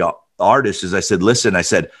told to the artist is I said, listen, I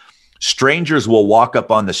said, strangers will walk up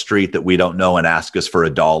on the street that we don't know and ask us for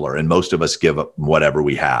 $1. And most of us give up whatever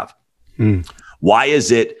we have. Why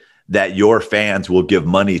is it that your fans will give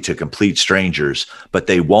money to complete strangers, but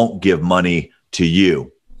they won't give money to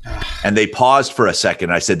you? And they paused for a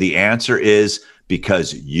second. I said, the answer is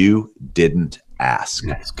because you didn't ask.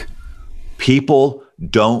 People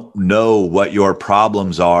don't know what your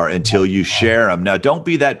problems are until you share them. Now, don't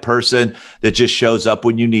be that person that just shows up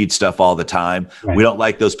when you need stuff all the time. Right. We don't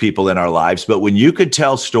like those people in our lives. But when you could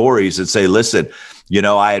tell stories and say, listen, you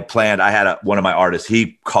know, I had one of my artists,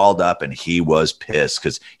 he called up and he was pissed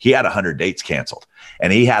because he had 100 dates canceled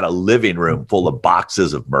and he had a living room full of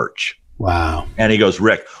boxes of merch. Wow. And he goes,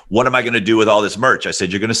 Rick, what am I going to do with all this merch? I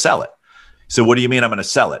said, you're going to sell it. So what do you mean I'm going to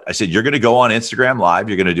sell it? I said, you're going to go on Instagram Live.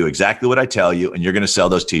 You're going to do exactly what I tell you, and you're going to sell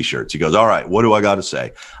those T-shirts. He goes, all right, what do I got to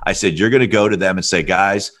say? I said, you're going to go to them and say,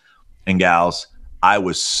 guys and gals, I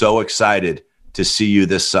was so excited to see you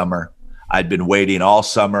this summer. I'd been waiting all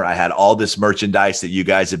summer. I had all this merchandise that you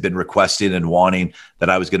guys have been requesting and wanting that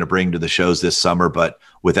I was going to bring to the shows this summer, but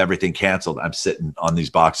with everything canceled, I'm sitting on these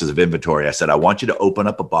boxes of inventory. I said, I want you to open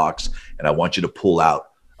up a box, and I want you to pull out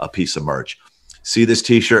a piece of merch. See this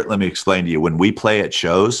T-shirt? Let me explain to you. When we play at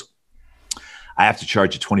shows, I have to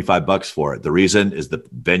charge you $25 for it. The reason is the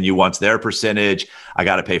venue wants their percentage. I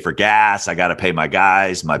got to pay for gas. I got to pay my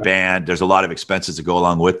guys, my band. There's a lot of expenses that go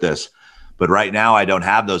along with this. But right now I don't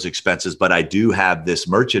have those expenses, but I do have this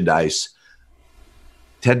merchandise.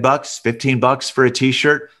 $10, $15 for a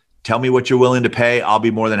T-shirt. Tell me what you're willing to pay. I'll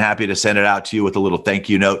be more than happy to send it out to you with a little thank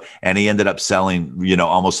you note. And he ended up selling, you know,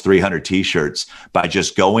 almost 300 T-shirts by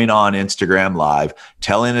just going on Instagram Live,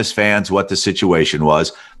 telling his fans what the situation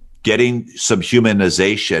was, getting some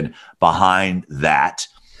humanization behind that.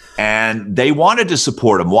 And they wanted to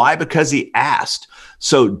support him. Why? Because he asked.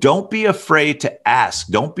 So don't be afraid to ask.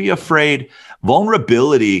 Don't be afraid.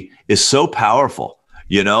 Vulnerability is so powerful.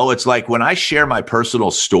 You know, it's like when I share my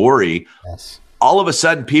personal story, yes, all of a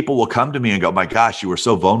sudden people will come to me and go, my gosh, you were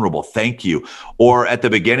so vulnerable. Thank you. Or at the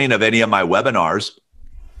beginning of any of my webinars,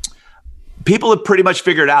 people have pretty much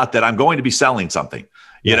figured out that I'm going to be selling something,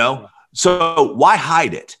 you know? So why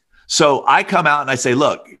hide it? So I come out and I say,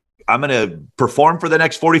 look, I'm going to perform for the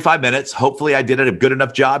next 45 minutes. Hopefully I did a good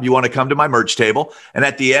enough job. You want to come to my merch table. And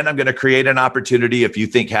at the end, I'm going to create an opportunity. If you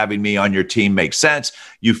think having me on your team makes sense,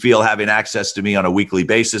 you feel having access to me on a weekly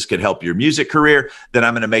basis could help your music career, then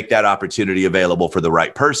I'm going to make that opportunity available for the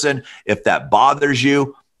right person. If that bothers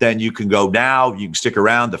you, then you can go now. You can stick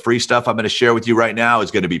around. The free stuff I'm going to share with you right now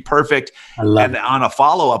is going to be perfect. And on a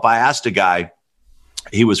follow-up, I asked a guy,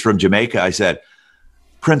 he was from Jamaica. I said,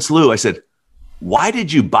 Prince Lou, I said, why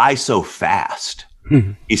did you buy so fast?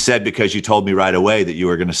 He said, because you told me right away that you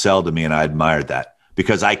were going to sell to me. And I admired that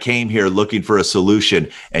because I came here looking for a solution,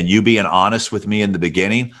 and you being honest with me in the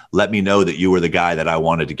beginning, let me know that you were the guy that I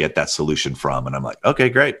wanted to get that solution from. And I'm like, okay,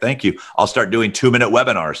 great. Thank you. I'll start doing 2-minute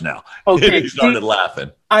webinars now. Okay. He started laughing.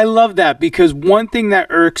 I love that, because one thing that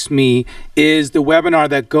irks me is the webinar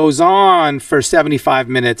that goes on for 75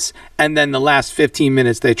 minutes and then the last 15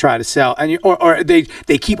 minutes they try to sell, and or they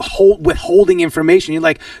keep withholding information. You're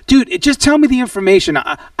like, dude, just tell me the information.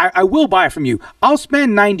 I will buy it from you. I'll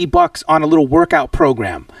spend $90 on a little workout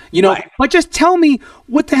program, you know, right, but just tell me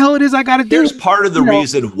what the hell it is I got to do. There's part of the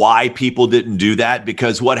reason why people didn't do that,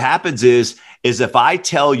 because what happens is if I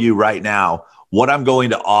tell you right now what I'm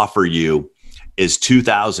going to offer you is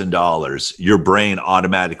 $2,000, your brain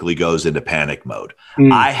automatically goes into panic mode.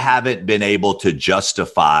 I haven't been able to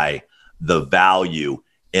justify the value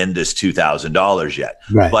in this $2,000 yet.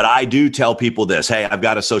 Right. But I do tell people this, hey, I've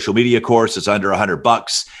got a social media course. It's under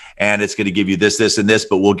 $100 and it's going to give you this, this, and this,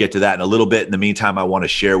 but we'll get to that in a little bit. In the meantime, I want to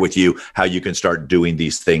share with you how you can start doing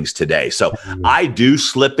these things today. So I do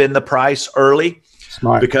slip in the price early.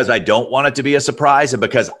 Smart. Because I don't want it to be a surprise, and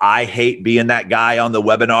because I hate being that guy on the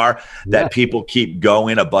webinar that people keep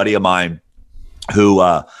going. A buddy of mine who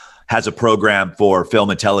has a program for film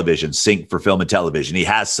and television, Sync for Film and Television. He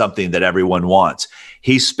has something that everyone wants.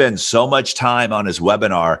 He spends so much time on his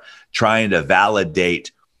webinar trying to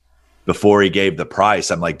validate before he gave the price.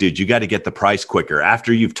 I'm like, dude, you got to get the price quicker.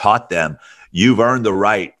 After you've taught them, you've earned the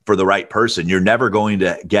right for the right person. You're never going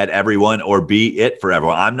to get everyone or be it for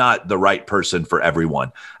everyone. I'm not the right person for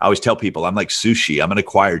everyone. I always tell people I'm like sushi. I'm an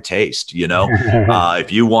acquired taste. You know,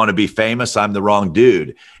 if you want to be famous, I'm the wrong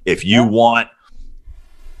dude. If you want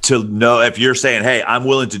to know, if you're saying, hey, I'm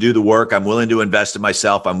willing to do the work, I'm willing to invest in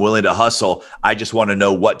myself, I'm willing to hustle, I just want to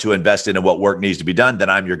know what to invest in and what work needs to be done, then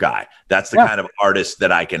I'm your guy. That's the kind of artist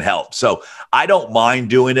that I can help. So I don't mind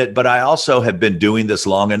doing it, but I also have been doing this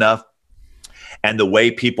long enough. And the way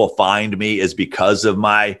people find me is because of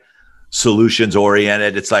my solutions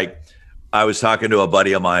oriented. It's like, I was talking to a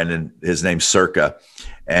buddy of mine, and his name's Circa,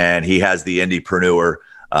 and he has the Indiepreneur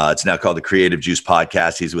It's now called the Creative Juice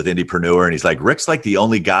Podcast. He's with Indiepreneur, and he's like, Rick's like the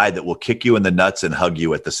only guy that will kick you in the nuts and hug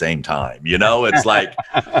you at the same time. You know, it's like,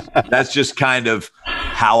 that's just kind of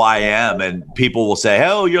how I am. And people will say,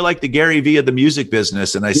 oh, you're like the Gary Vee of the music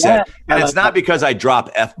business. And I said, and it's not because I drop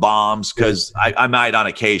F-bombs, because I might on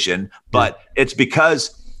occasion, but it's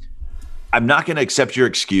because I'm not going to accept your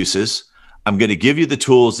excuses. I'm going to give you the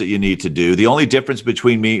tools that you need to do. The only difference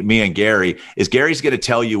between me and Gary is Gary's going to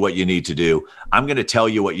tell you what you need to do. I'm going to tell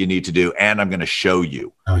you what you need to do, and I'm going to show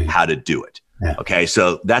you how to do it. Yeah. Okay.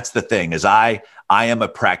 So that's the thing, is I am a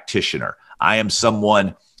practitioner. I am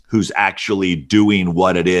someone who's actually doing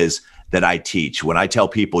what it is that I teach. When I tell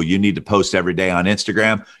people you need to post every day on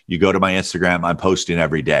Instagram, you go to my Instagram, I'm posting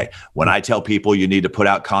every day. When I tell people you need to put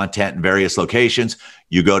out content in various locations,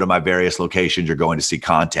 you go to my various locations, you're going to see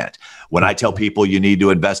content. When I tell people you need to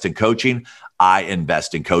invest in coaching, I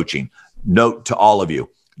invest in coaching. Note to all of you,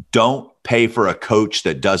 don't pay for a coach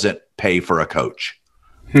that doesn't pay for a coach.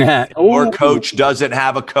 Your coach doesn't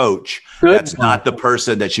have a coach. That's not the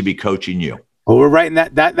person that should be coaching you. Well, we're writing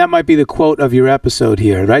that might be the quote of your episode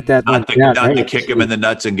here, right? Not to kick him in the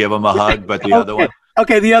nuts and give him a hug, but the other one.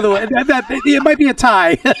 Okay, the other one. It might be a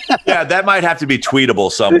tie. Yeah, that might have to be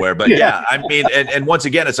tweetable somewhere. But yeah, I mean, and once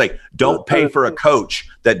again, it's like, don't pay for a coach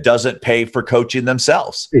that doesn't pay for coaching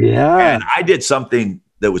themselves. Yeah. And I did something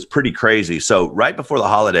that was pretty crazy. So right before the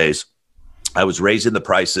holidays, I was raising the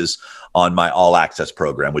prices on my all access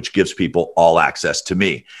program, which gives people all access to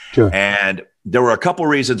me. Sure. And there were a couple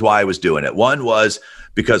reasons why I was doing it. One was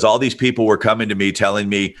because all these people were coming to me telling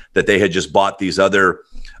me that they had just bought these other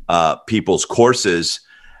people's courses.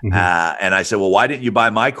 Mm-hmm. And I said, well, why didn't you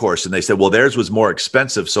buy my course? And they said, well, theirs was more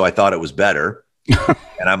expensive, so I thought it was better.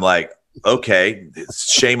 And I'm like, okay,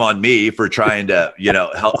 shame on me for trying to,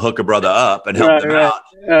 help hook a brother up and help them out.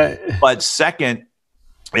 But second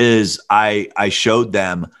is I showed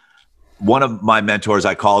them one of my mentors.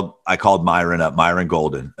 I called Myron up, Myron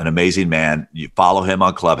Golden, an amazing man. You follow him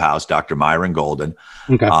on Clubhouse, Dr. Myron Golden.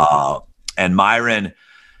 Okay. And Myron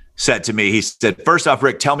said to me, he said, first off,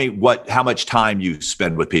 Rick, tell me how much time you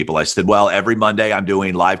spend with people. I said, well, every Monday I'm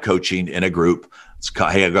doing live coaching in a group.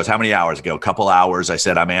 He goes, how many hours? I go, a couple hours. I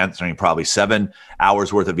said, I'm answering probably 7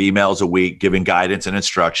 hours worth of emails a week, giving guidance and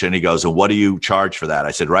instruction. He goes, and what do you charge for that?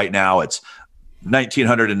 I said, right now it's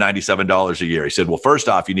 $1,997 a year. He said, well, first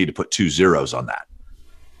off, you need to put 2 zeros on that.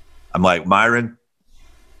 I'm like, Myron,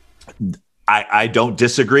 I don't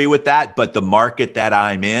disagree with that, but the market that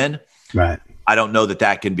I'm in, right, I don't know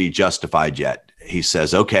that can be justified yet. He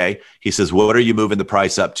says, okay. He says, what are you moving the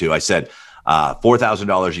price up to? I said,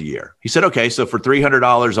 $4,000 a year. He said, okay, so for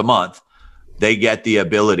 $300 a month, they get the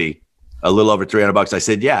ability, a little over $300. I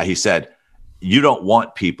said, yeah. He said, you don't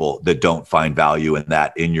want people that don't find value in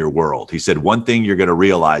that in your world. He said, one thing you're going to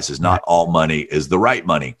realize is not all money is the right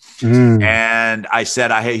money. And I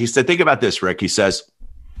said, he said, think about this, Rick. He says,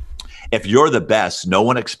 if you're the best, no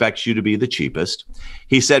one expects you to be the cheapest.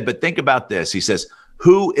 He said, but think about this. He says,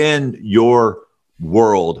 who in your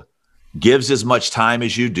world gives as much time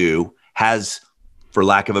as you do, has, for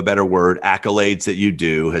lack of a better word, accolades that you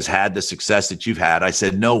do, has had the success that you've had? I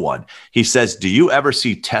said, no one. He says, do you ever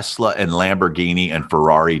see Tesla and Lamborghini and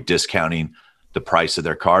Ferrari discounting the price of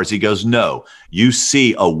their cars? He goes, no. You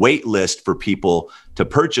see a wait list for people to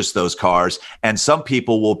purchase those cars, and some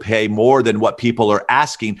people will pay more than what people are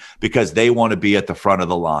asking because they want to be at the front of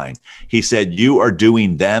the line. He said, you are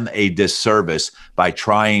doing them a disservice by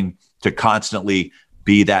trying to constantly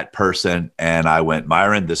be that person. And I went,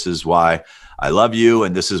 Myron, this is why I love you,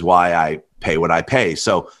 and this is why I pay what I pay.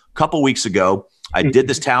 So a couple weeks ago, I did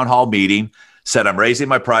this town hall meeting, said I'm raising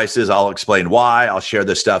my prices. I'll explain why. I'll share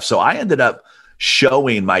this stuff. So I ended up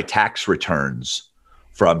showing my tax returns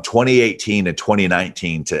from 2018 and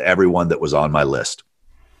 2019 to everyone that was on my list.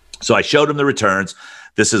 So I showed them the returns.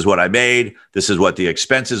 This is what I made. This is what the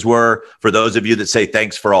expenses were. For those of you that say,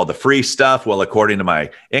 thanks for all the free stuff. Well, according to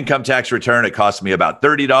my income tax return, it cost me about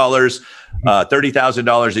 $30,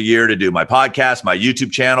 $30,000 a year to do my podcast, my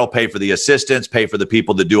YouTube channel, pay for the assistants, pay for the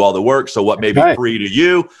people that do all the work. So what may be free to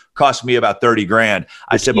you cost me about 30 grand.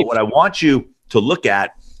 I said, but what I want you to look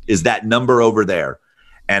at is that number over there.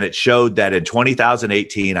 And it showed that in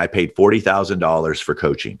 2018, I paid $40,000 for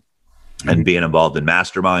coaching and being involved in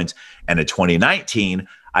masterminds. And in 2019,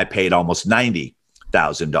 I paid almost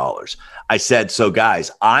 $90,000. I said, so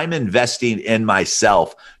guys, I'm investing in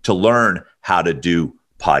myself to learn how to do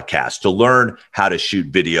podcast, to learn how to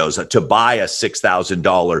shoot videos, to buy a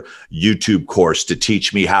 $6,000 YouTube course to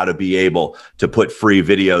teach me how to be able to put free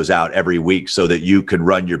videos out every week so that you can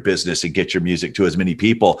run your business and get your music to as many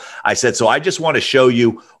people. I said, so I just want to show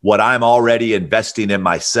you what I'm already investing in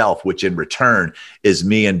myself, which in return is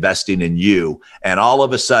me investing in you. And all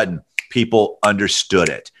of a sudden, people understood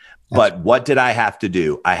it. But what did I have to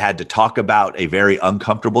do? I had to talk about a very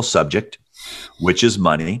uncomfortable subject, which is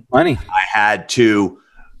money. I had to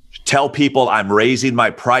tell people I'm raising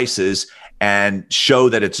my prices and show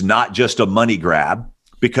that it's not just a money grab,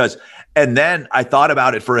 and then I thought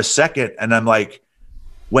about it for a second and I'm like,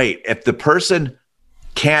 wait, if the person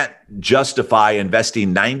can't justify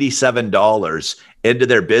investing $97 into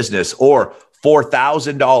their business or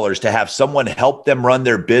 $4,000 to have someone help them run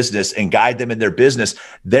their business and guide them in their business,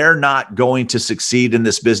 they're not going to succeed in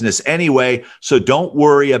this business anyway. So don't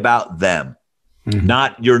worry about them.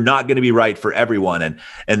 You're not going to be right for everyone.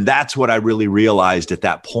 And that's what I really realized at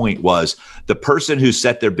that point was the person who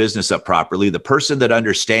set their business up properly, the person that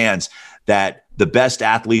understands that the best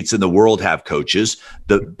athletes in the world have coaches,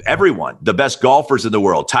 the best golfers in the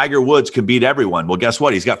world. Tiger Woods can beat everyone. Well, guess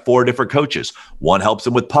what? He's got 4 different coaches. One helps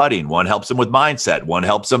him with putting. One helps him with mindset. One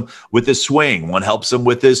helps him with his swing. One helps him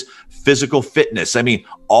with his physical fitness. I mean,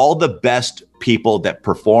 all the best people that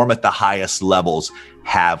perform at the highest levels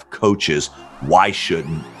have coaches. Why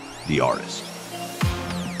shouldn't the artist?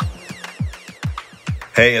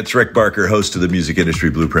 Hey, it's Rick Barker, host of the Music Industry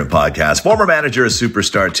Blueprint podcast, former manager of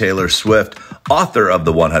superstar Taylor Swift, author of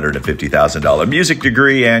the $150,000 music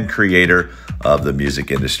degree, and creator of the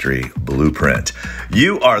Music Industry Blueprint.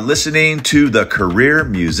 You are listening to the Career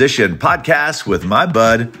Musician podcast with my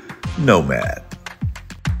bud, Nomad.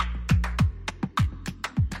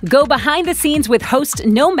 Go behind the scenes with host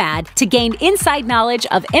Nomad to gain inside knowledge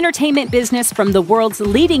of entertainment business from the world's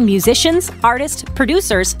leading musicians, artists,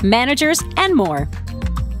 producers, managers, and more.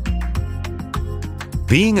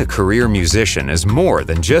 Being a career musician is more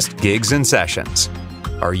than just gigs and sessions.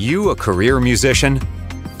 Are you a career musician?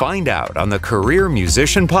 Find out on the Career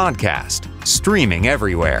Musician Podcast, streaming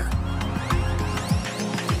everywhere.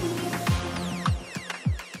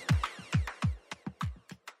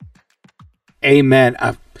 Amen.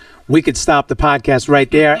 We could stop the podcast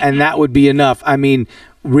right there, and that would be enough. I mean,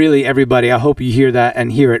 really, everybody, I hope you hear that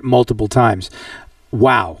and hear it multiple times.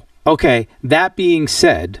 Wow. Okay, that being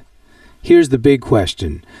said, here's the big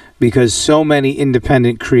question, because so many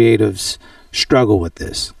independent creatives struggle with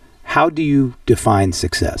this. How do you define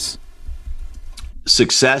success?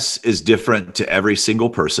 Success is different to every single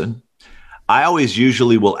person. I always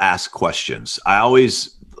usually will ask questions.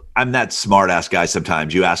 I'm that smart ass guy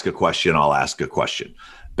sometimes. You ask a question, I'll ask a question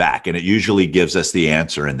back, and it usually gives us the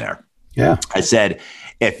answer in there. Yeah. I said,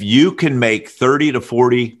 if you can make $30,000 to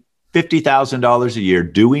 $40,000, $50,000 a year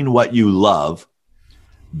doing what you love,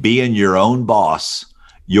 being your own boss,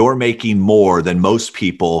 you're making more than most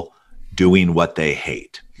people doing what they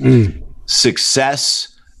hate.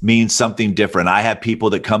 Success means something different. I have people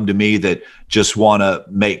that come to me that just want to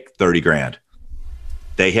make 30 grand.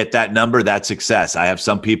 They hit that number, that's success. I have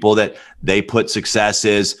some people that they put success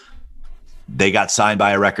is they got signed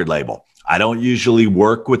by a record label. I don't usually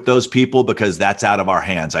work with those people because that's out of our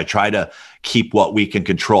hands. I try to keep what we can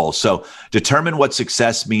control. So determine what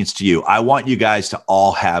success means to you. I want you guys to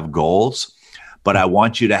all have goals, but I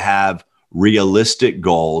want you to have realistic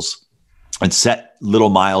goals and set little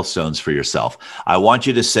milestones for yourself. I want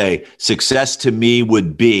you to say, success to me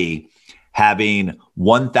would be having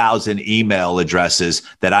 1,000 email addresses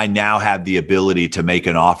that I now have the ability to make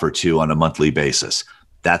an offer to on a monthly basis.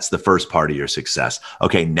 That's the first part of your success.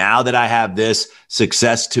 Okay, now that I have this,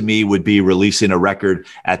 success to me would be releasing a record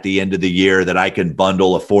at the end of the year that I can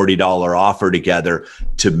bundle a $40 offer together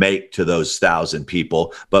to make to those 1,000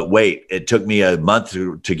 people. But wait, it took me a month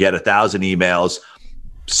to get 1,000 emails.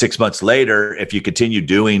 6 months later, if you continue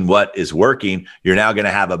doing what is working, you're now going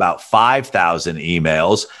to have about 5,000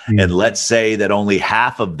 emails. And let's say that only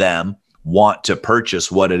half of them want to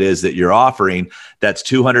purchase what it is that you're offering. That's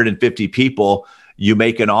 250 people. You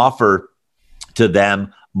make an offer to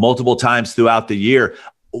them multiple times throughout the year.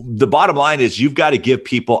 The bottom line is you've got to give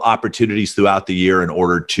people opportunities throughout the year in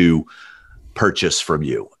order to purchase from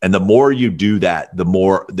you. And the more you do that, the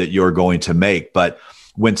more that you're going to make. But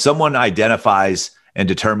when someone identifies and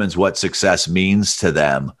determines what success means to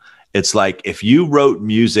them, it's like if you wrote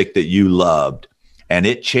music that you loved and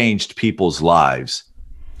it changed people's lives,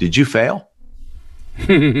 did you fail?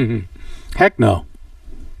 Heck no.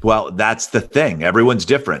 Well, that's the thing. Everyone's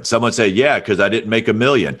different. Someone say, yeah, because I didn't make $1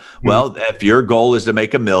 million. Well, if your goal is to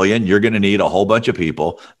make $1 million, you're going to need a whole bunch of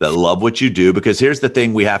people that love what you do. Because here's the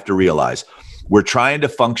thing we have to realize. We're trying to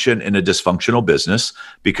function in a dysfunctional business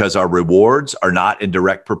because our rewards are not in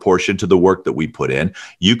direct proportion to the work that we put in.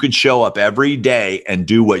 You can show up every day and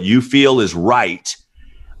do what you feel is right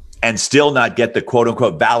and still not get the quote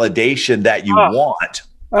unquote validation that you want.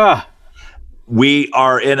 We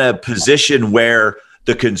are in a position where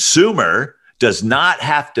the consumer does not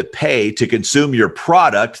have to pay to consume your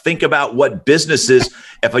product. Think about what businesses,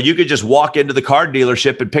 if you could just walk into the car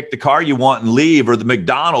dealership and pick the car you want and leave, or the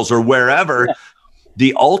McDonald's or wherever,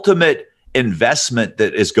 the ultimate investment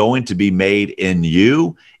that is going to be made in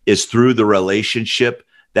you is through the relationship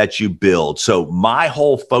that you build. So my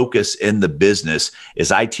whole focus in the business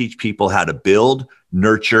is I teach people how to build,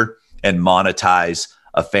 nurture, and monetize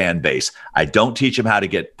a fan base. I don't teach them how to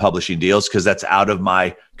get publishing deals because that's out of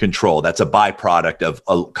my control. That's a byproduct of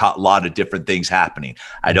a lot of different things happening.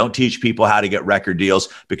 I don't teach people how to get record deals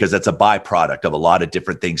because that's a byproduct of a lot of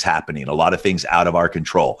different things happening, a lot of things out of our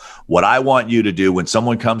control. What I want you to do when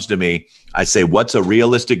someone comes to me, I say, what's a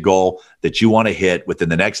realistic goal that you want to hit within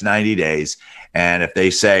the next 90 days? And if they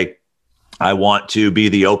say, I want to be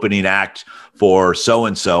the opening act for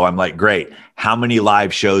so-and-so, I'm like, great. How many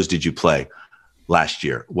live shows did you play last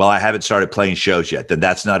year? Well, I haven't started playing shows yet. Then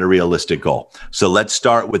that's not a realistic goal. So let's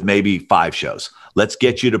start with maybe 5 shows. Let's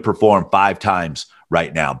get you to perform 5 times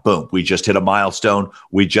right now. Boom. We just hit a milestone.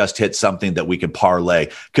 We just hit something that we can parlay.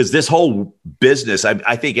 Because this whole business,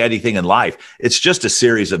 I think anything in life, it's just a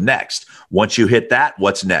series of next. Once you hit that,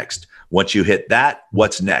 what's next? Once you hit that,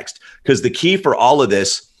 what's next? Because the key for all of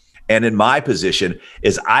this, and in my position,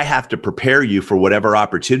 is I have to prepare you for whatever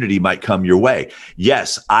opportunity might come your way.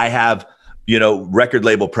 Yes, I have record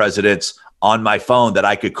label presidents on my phone that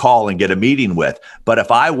I could call and get a meeting with. But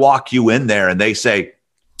if I walk you in there and they say,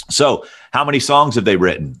 so how many songs have they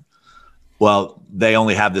written? Well, they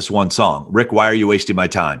only have this one song. Rick, why are you wasting my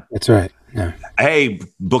time? That's right. Yeah. Hey,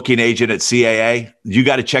 booking agent at CAA, you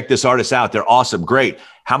got to check this artist out. They're awesome. Great.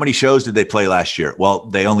 How many shows did they play last year? Well,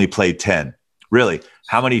 they only played 10. Really?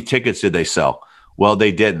 How many tickets did they sell? Well,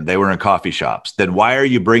 they didn't. They were in coffee shops. Then why are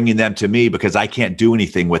you bringing them to me? Because I can't do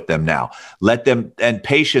anything with them now. Let them, and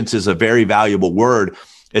patience is a very valuable word.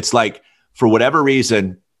 It's like, for whatever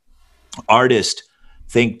reason, artists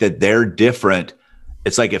think that they're different.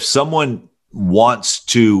 It's like if someone wants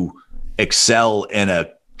to excel in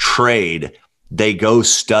a trade, they go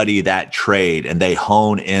study that trade and they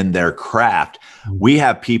hone in their craft. We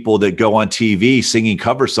have people that go on TV singing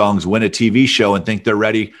cover songs, win a TV show and think they're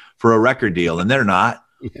ready for a record deal, and they're not.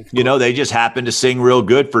 They just happen to sing real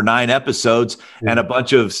good for 9 episodes, and a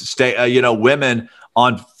bunch of women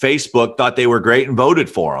on Facebook thought they were great and voted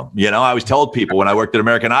for them. I always told people when I worked at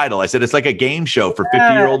American Idol, I said, it's like a game show for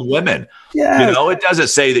 50-year-old women. It doesn't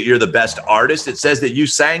say that you're the best artist. It says that you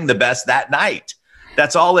sang the best that night.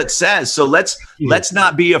 That's all it says. So let's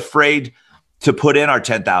not be afraid to put in our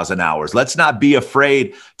 10,000 hours. Let's not be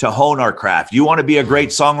afraid to hone our craft. You want to be a great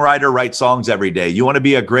songwriter, write songs every day. You want to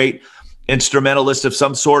be a great instrumentalist of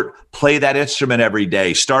some sort, play that instrument every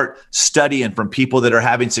day. Start studying from people that are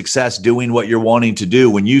having success doing what you're wanting to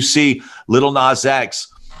do. When you see Lil Nas X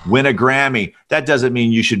win a Grammy, that doesn't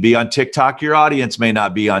mean you should be on TikTok. Your audience may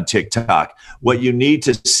not be on TikTok. What you need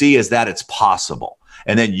to see is that it's possible.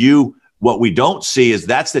 And then what we don't see is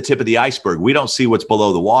that's the tip of the iceberg. We don't see what's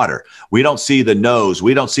below the water. We don't see the no's.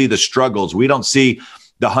 We don't see the struggles. We don't see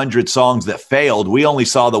the 100 songs that failed. We only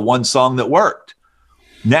saw the one song that worked.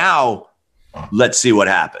 Now, let's see what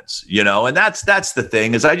happens, and that's the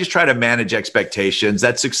thing, is I just try to manage expectations.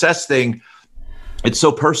 That success thing, it's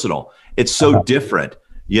so personal. It's so different.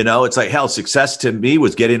 It's like, hell, success to me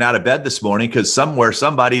was getting out of bed this morning because somewhere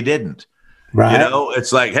somebody didn't. Right.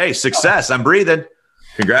 It's like, hey, success, I'm breathing.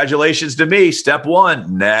 Congratulations to me. Step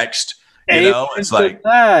 1, next. It's like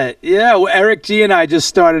that. Yeah. Well, Eric G and I just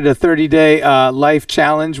started a 30-day life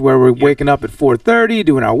challenge where we're waking up at 4:30,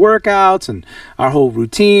 doing our workouts and our whole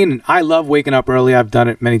routine. And I love waking up early. I've done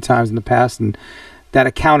it many times in the past, and that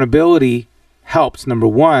accountability helps, number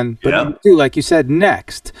one. But number 2, like you said,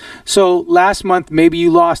 next. So last month, maybe you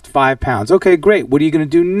lost 5 pounds. Okay, great. What are you going to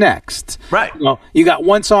do next? Right. You got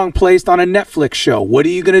one song placed on a Netflix show. What are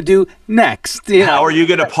you going to do next? How are you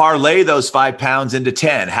going to parlay those 5 pounds into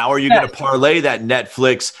 10? How are you going to parlay that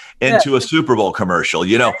Netflix into a Super Bowl commercial?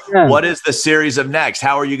 What is the series of next?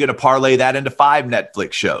 How are you going to parlay that into 5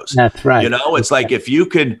 Netflix shows? That's right. It's like if you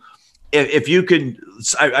can,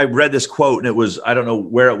 I read this quote and it was, I don't know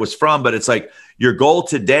where it was from, but it's like, your goal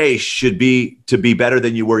today should be to be better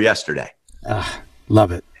than you were yesterday.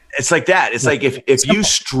 Love it. It's like that. It's like if you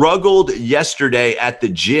struggled yesterday at the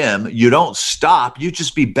gym, you don't stop. You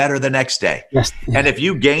just be better the next day. Yes. And if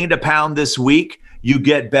you gained a pound this week, you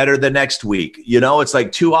get better the next week. You know, it's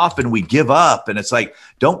like too often we give up, and it's like,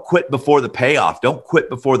 don't quit before the payoff. Don't quit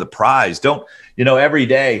before the prize. Don't, you know, every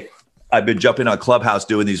day I've been jumping on Clubhouse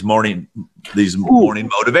doing these morning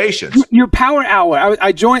motivations. Your power hour.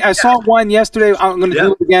 I joined. I saw one yesterday. I'm going to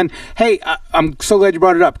do it again. Hey, I'm so glad you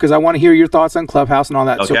brought it up because I want to hear your thoughts on Clubhouse and all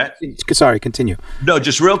that. Okay. So, sorry, continue. No,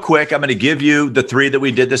 just real quick. I'm going to give you the 3 that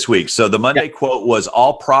we did this week. So the Monday quote was,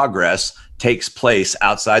 all progress takes place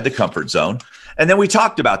outside the comfort zone. And then we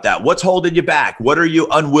talked about that. What's holding you back? What are you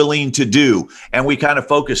unwilling to do? And we kind of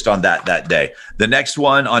focused on that day. The next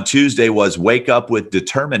one on Tuesday was wake up with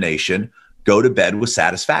determination, go to bed with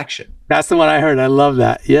satisfaction. That's the one I heard. I love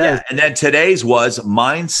that. Yeah. And then today's was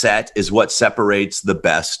mindset is what separates the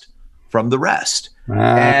best from the rest.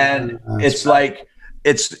 And it's like,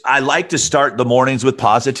 I like to start the mornings with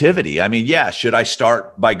positivity. I mean, should I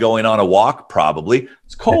start by going on a walk? Probably.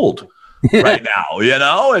 It's cold. Right now, you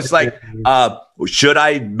know, it's like, should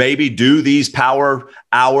I maybe do these power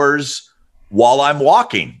hours while I'm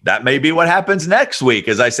walking? That may be what happens next week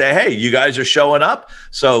as I say, hey, you guys are showing up.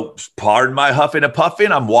 So pardon my huffing and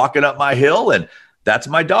puffing. I'm walking up my hill and that's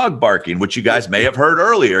my dog barking, which you guys may have heard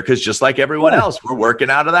earlier, because just like everyone else, we're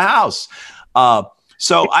working out of the house.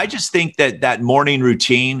 So I just think that morning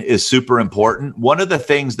routine is super important. One of the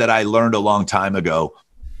things that I learned a long time ago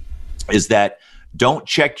is that don't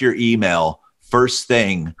check your email first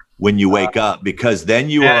thing when you wake up, because then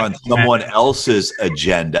you are on someone else's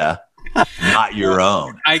agenda, not your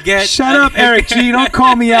own. Shut up, Eric G. Don't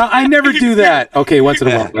call me out. I never do that. Okay, once in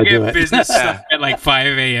a while I do it. Business stuff at like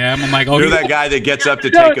 5 a.m. I'm like, you're that guy that gets up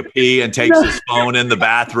to take a pee and takes his phone in the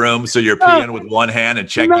bathroom, so you're peeing with one hand and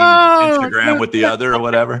checking Instagram with the other or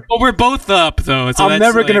whatever. Well, we're both up though. So I'm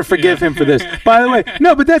never going to forgive him for this. By the way,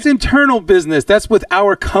 no, but that's internal business. That's with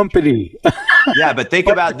our company. Yeah, but think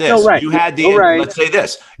about this. You had let's say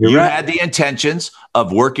this. You had the intentions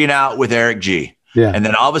of working out with Eric G. Yeah. And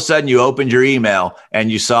then all of a sudden you opened your email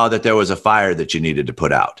and you saw that there was a fire that you needed to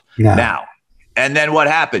put out. Yeah. Now, and then what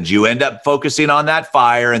happens? You end up focusing on that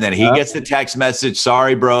fire, and then he gets the text message,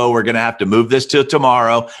 sorry, bro, we're going to have to move this till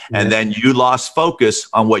tomorrow. Yeah. And then you lost focus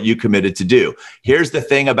on what you committed to do. Here's the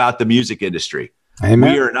thing about the music industry.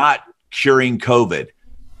 Amen. We are not curing COVID.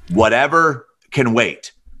 Whatever can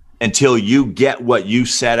wait until you get what you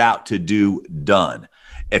set out to do done.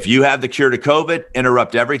 If you have the cure to COVID,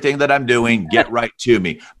 interrupt everything that I'm doing, get right to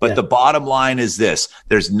me. But the bottom line is this.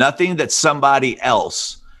 There's nothing that somebody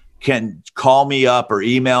else can call me up or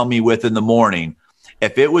email me with in the morning.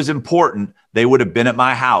 If it was important, they would have been at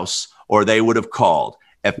my house or they would have called.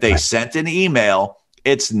 If they sent an email,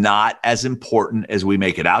 it's not as important as we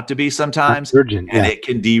make it out to be sometimes, and it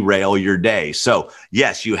can derail your day. So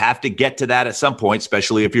yes, you have to get to that at some point,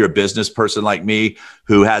 especially if you're a business person like me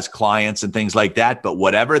who has clients and things like that. But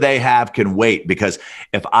whatever they have can wait, because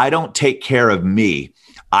if I don't take care of me,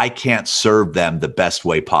 I can't serve them the best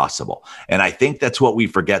way possible. And I think that's what we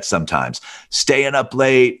forget sometimes. Staying up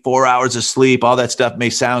late, 4 hours of sleep, all that stuff may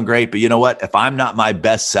sound great, but you know what? If I'm not my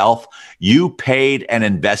best self, you paid and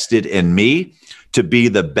invested in me to be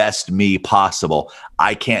the best me possible.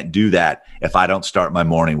 I can't do that if I don't start my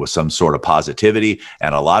morning with some sort of positivity.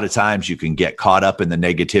 And a lot of times you can get caught up in the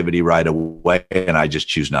negativity right away, and I just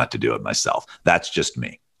choose not to do it myself. That's just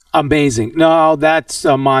me. Amazing. No, that's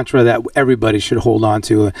a mantra that everybody should hold on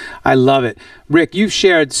to. I love it. Rick, you've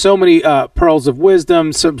shared so many pearls of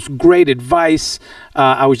wisdom, some great advice.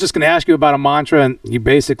 I was just going to ask you about a mantra, and you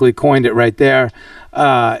basically coined it right there.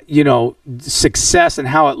 Success and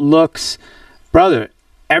how it looks. Brother,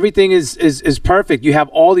 everything is perfect. You have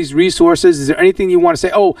all these resources. Is there anything you want to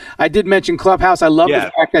say? Oh, I did mention Clubhouse. I love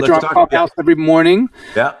the fact that you're on Clubhouse every morning.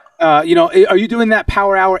 Yeah. Are you doing that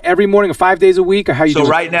power hour every morning or 5 days a week, or how you doing? So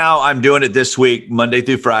right now I'm doing it this week, Monday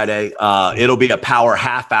through Friday. It'll be a power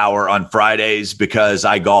half hour on Fridays because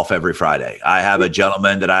I golf every Friday. I have a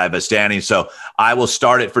gentleman that I have a standing. So I will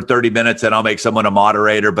start it for 30 minutes and I'll make someone a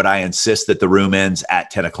moderator, but I insist that the room ends at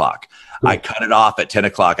 10 o'clock. I cut it off at 10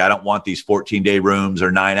 o'clock. I don't want these 14-day rooms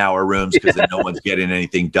or 9-hour rooms because then no one's getting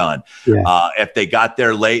anything done. Yeah. If they got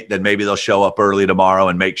there late, then maybe they'll show up early tomorrow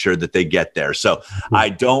and make sure that they get there. So I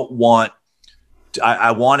don't want,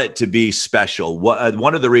 I want it to be special.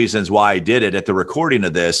 One of the reasons why I did it at the recording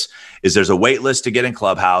of this is there's a wait list to get in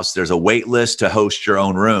Clubhouse. There's a wait list to host your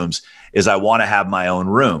own rooms. Is I want to have my own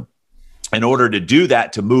room. In order to do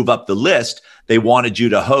that, to move up the list, they wanted you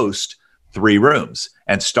to host 3 rooms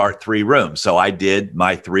and start 3 rooms. So I did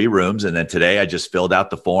my 3 rooms. And then today I just filled out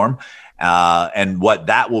the form. And what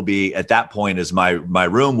that will be at that point is my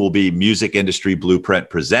room will be Music Industry Blueprint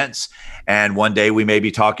Presents. And one day we may be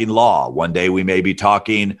talking law. One day we may be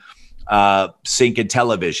talking sync and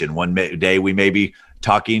television. One day we may be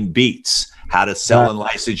talking beats, how to sell and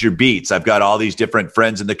license your beats. I've got all these different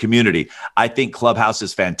friends in the community. I think Clubhouse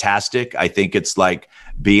is fantastic. I think it's like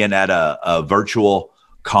being at a virtual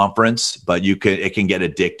conference, but it can get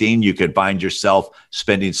addicting. You can find yourself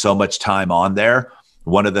spending so much time on there.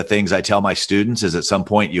 One of the things I tell my students is at some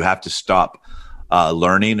point you have to stop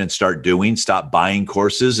learning and start doing, stop buying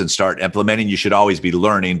courses and start implementing. You should always be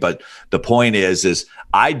learning. But the point is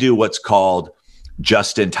I do what's called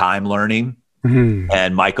just-in-time learning. Mm-hmm.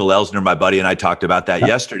 And Michael Elsner, my buddy, and I talked about that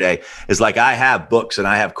yesterday, is like I have books and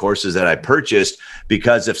I have courses that I purchased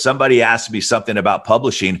because if somebody asks me something about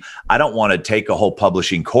publishing, I don't want to take a whole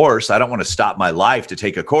publishing course. I don't want to stop my life to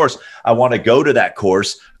take a course. I want to go to that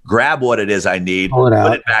course, grab what it is I need, put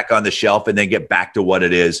it back on the shelf, and then get back to what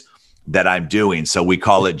it is that I'm doing. So we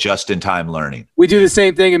call it just-in-time learning. We do the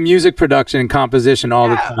same thing in music production and composition all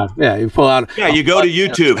the time. Yeah, you pull out. Yeah, you go to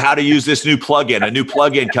YouTube, how to use this new plugin. A new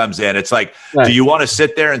plugin comes in. It's like, do you want to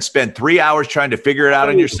sit there and spend 3 hours trying to figure it out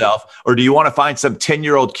on yourself? Or do you want to find some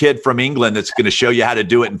 10-year-old kid from England that's going to show you how to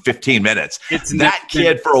do it in 15 minutes? It's that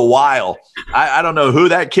kid for a while. I don't know who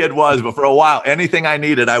that kid was, but for a while, anything I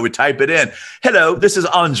needed, I would type it in. Hello, this is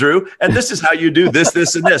Andrew, and this is how you do this,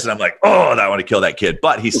 this, and this. And I'm like, oh, I want to kill that kid.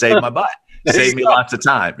 But he saved my butt. Saved me lots of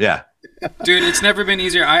time. Yeah. Dude, it's never been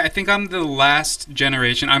easier. I think I'm the last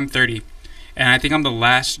generation. I'm 30. And I think I'm the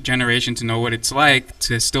last generation to know what it's like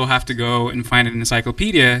to still have to go and find an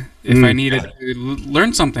encyclopedia if I needed to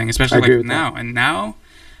learn something, especially like now. And now,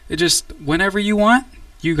 it just, whenever you want,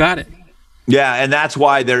 you got it. Yeah, and that's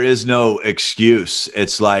why there is no excuse.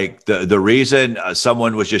 It's like the reason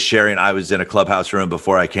someone was just sharing, I was in a Clubhouse room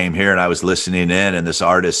before I came here and I was listening in, and this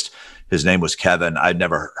artist, his name was Kevin. I'd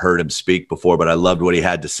never heard him speak before, but I loved what he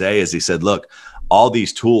had to say. Is he said, look, all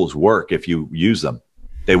these tools work if you use them.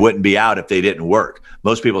 They wouldn't be out if they didn't work.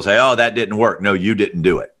 Most people say, oh, that didn't work. No, you didn't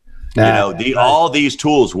do it. All these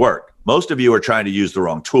tools work. Most of you are trying to use the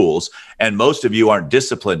wrong tools, and most of you aren't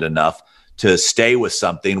disciplined enough to stay with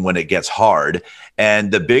something when it gets hard.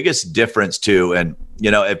 And the biggest difference too, and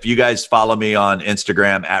if you guys follow me on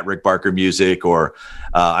Instagram at Rick Barker Music, or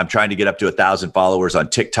I'm trying to get up to 1,000 followers on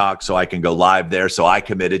TikTok so I can go live there. So I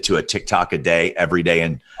committed to a TikTok a day every day.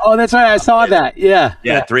 And oh, that's right. I saw that. Yeah.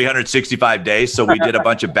 365 days. So we did a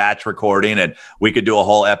bunch of batch recording, and we could do a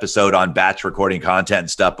whole episode on batch recording content and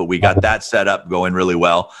stuff, but we got that set up going really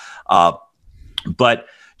well. But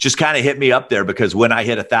just kind of hit me up there, because when I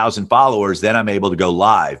hit 1,000 followers, then I'm able to go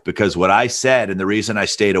live. Because what I said, and the reason I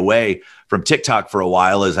stayed away from TikTok for a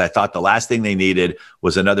while, is I thought the last thing they needed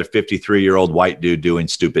was another 53-year-old white dude doing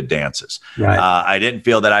stupid dances. Right. I didn't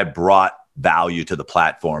feel that I brought value to the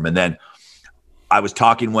platform. And then I was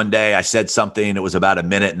talking one day, I said something, it was about a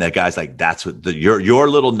minute, and that guy's like, that's what your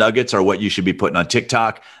little nuggets are what you should be putting on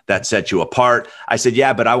TikTok. That sets you apart. I said,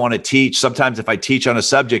 yeah, but I want to teach. Sometimes if I teach on a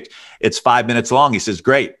subject, it's 5 minutes long. He says,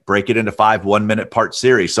 great, break it into 5 1-minute part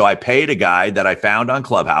series. So I paid a guy that I found on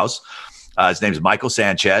Clubhouse. His name's Michael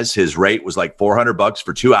Sanchez. His rate was like $400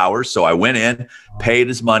 for 2 hours. So I went in, paid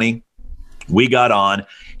his money. We got on.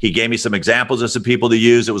 He gave me some examples of some people to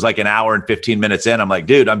use. It was like an hour and 15 minutes in. I'm like,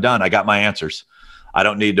 dude, I'm done. I got my answers. I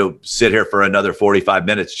don't need to sit here for another 45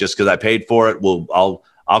 minutes just because I paid for it.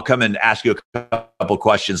 I'll come and ask you a couple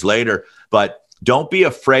questions later, but don't be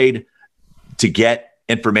afraid to get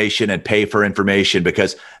information and pay for information,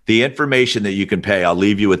 because the information that you can pay, I'll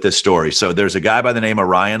leave you with this story. So there's a guy by the name of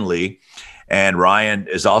Ryan Lee, and Ryan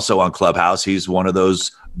is also on Clubhouse. He's one of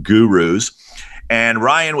those gurus. And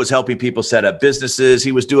Ryan was helping people set up businesses.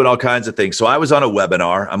 He was doing all kinds of things. So I was on a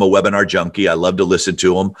webinar. I'm a webinar junkie. I love to listen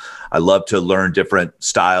to them. I love to learn different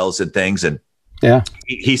styles and things. And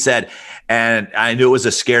he said, and I knew it was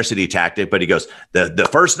a scarcity tactic, but he goes, the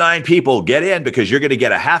first 9 people get in, because you're going to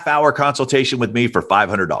get a half-hour consultation with me for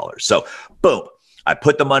 $500. So boom, I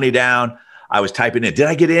put the money down. I was typing in, did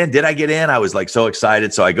I get in? Did I get in? I was like so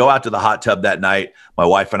excited. So I go out to the hot tub that night. My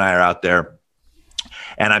wife and I are out there.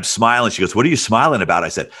 And I'm smiling. She goes, what are you smiling about? I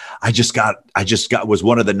said, I just was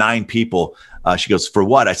one of the 9 people. She goes, for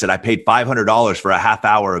what? I said, I paid $500 for a half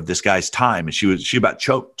hour of this guy's time. And she about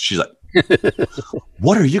choked. She's like,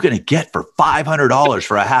 what are you going to get for $500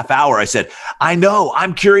 for a half hour? I said, I know,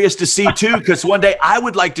 I'm curious to see too, because one day I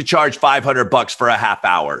would like to charge $500 for a half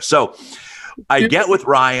hour. So I get with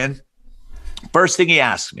Ryan. First thing he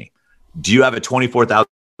asks me, do you have a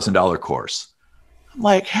 $24,000 course? I'm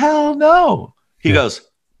like, hell no. He goes,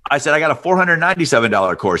 I said, I got a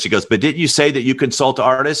 $497 course. He goes, but didn't you say that you consult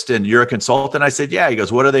artists and you're a consultant? I said, yeah. He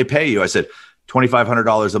goes, what do they pay you? I said,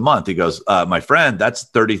 $2,500 a month. He goes, my friend, that's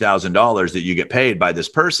 $30,000 that you get paid by this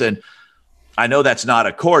person. I know that's not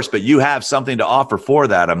a course, but you have something to offer for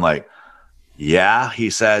that. I'm like, Yeah.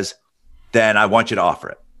 He says, then I want you to offer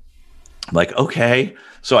it. I'm like, okay.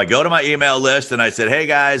 So I go to my email list and I said, hey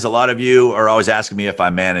guys, a lot of you are always asking me if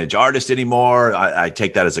I manage artists anymore. I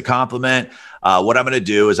take that as a compliment. What I'm going to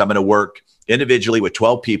do is I'm going to work individually with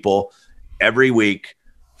 12 people every week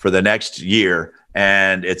for the next year.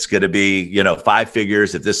 And it's going to be, 5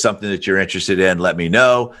 figures. If this is something that you're interested in, let me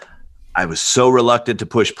know. I was so reluctant to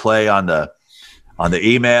push play on the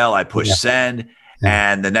email. I pushed send.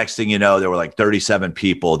 And the next thing you know, there were like 37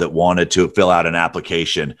 people that wanted to fill out an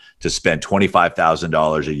application to spend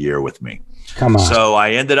 $25,000 a year with me. Come on. So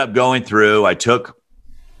I ended up going through, I took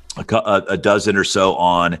a dozen or so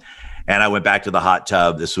on, and I went back to the hot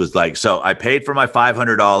tub. This was like, so I paid for my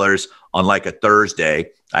 $500 on like a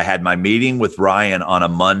Thursday. I had my meeting with Ryan on a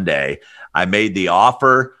Monday. I made the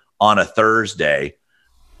offer on a Thursday.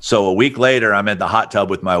 So a week later, I'm in the hot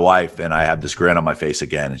tub with my wife, and I have this grin on my face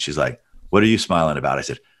again. And she's like, what are you smiling about? I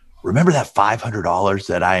said, remember that $500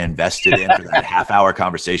 that I invested in for that half-hour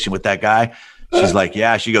conversation with that guy? She's like,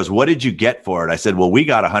 yeah. She goes, what did you get for it? I said, well, we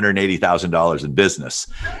got $180,000 in business.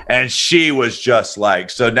 And she was just like,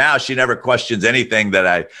 so now she never questions anything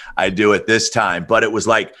that I do at this time. But it was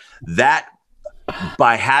like that,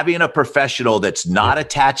 by having a professional that's not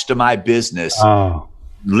attached to my business,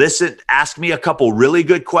 listen, ask me a couple really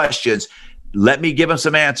good questions. Let me give them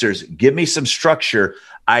some answers. Give me some structure.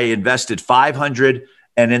 I invested $500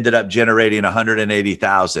 and ended up generating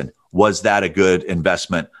 $180,000. Was that a good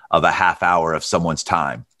investment of a half hour of someone's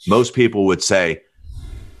time? Most people would say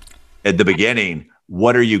at the beginning,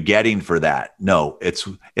 what are you getting for that? No, it's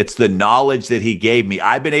the knowledge that he gave me.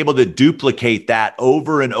 I've been able to duplicate that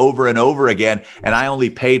over and over and over again, and I only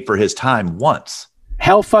paid for his time once.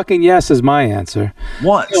 Hell fucking yes is my answer.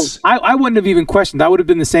 Once. I wouldn't have even questioned. I would have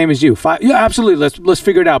been the same as you. Yeah, absolutely. Let's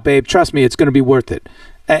figure it out, babe. Trust me, it's going to be worth it.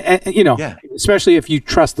 Especially if you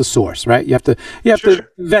trust the source, right? You have to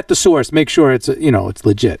vet the source, make sure it's it's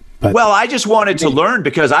legit. But well, I just wanted to learn,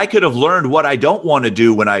 because I could have learned what I don't want to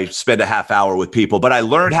do when I spend a half hour with people, but I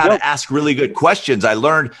learned how to ask really good questions. I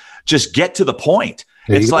learned just get to the point.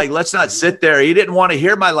 It's like, let's not sit there. He didn't want to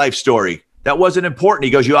hear my life story. That wasn't important.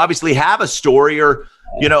 He goes, you obviously have a story, or,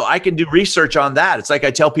 I can do research on that. It's like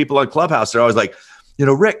I tell people on Clubhouse, they're always like,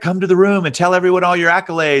 Rick, come to the room and tell everyone all your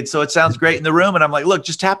accolades so it sounds great in the room. And I'm like, look,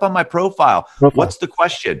 just tap on my profile. What's the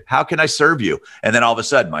question? How can I serve you? And then all of a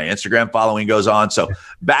sudden, my Instagram following goes on. So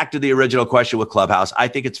back to the original question with Clubhouse. I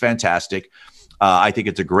think it's fantastic. I think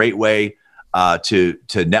it's a great way to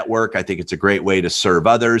network. I think it's a great way to serve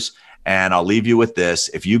others. And I'll leave you with this.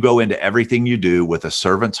 If you go into everything you do with a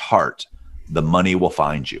servant's heart, the money will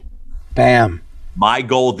find you. Bam. My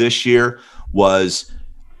goal this year was,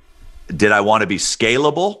 did I want to be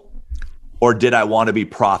scalable or did I want to be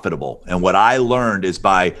profitable? And what I learned is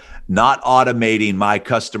by not automating my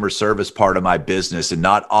customer service part of my business and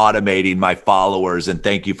not automating my followers and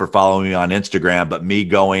thank you for following me on Instagram, but me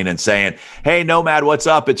going and saying, hey, Nomad, what's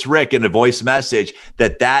up? It's Rick, in a voice message,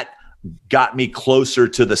 that got me closer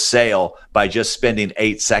to the sale by just spending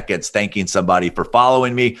 8 seconds thanking somebody for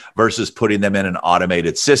following me versus putting them in an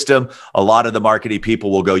automated system. A lot of the marketing people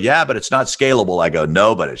will go, yeah, but it's not scalable. I go,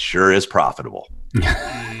 no, but it sure is profitable.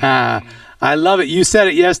 I love it. You said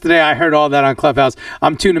it yesterday. I heard all that on Clubhouse.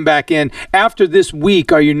 I'm tuning back in. After this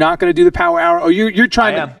week, are you not going to do the Power Hour? Or you're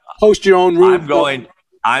trying to host your own room?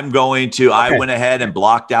 I'm going to. Okay. I went ahead and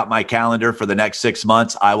blocked out my calendar for the next 6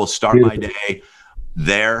 months. I will start my day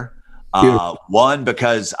there. One,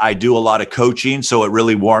 because I do a lot of coaching, so it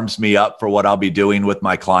really warms me up for what I'll be doing with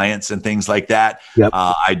my clients and things like that. Yep.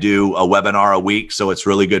 I do a webinar a week, so it's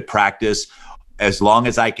really good practice. As long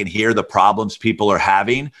as I can hear the problems people are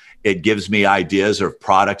having, it gives me ideas of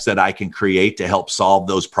products that I can create to help solve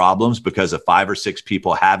those problems, because if 5 or 6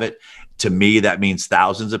 people have it, to me, that means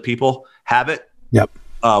thousands of people have it. Yep.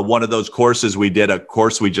 One of those courses, we did a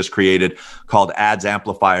course we just created called Ads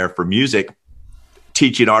Amplifier for Music,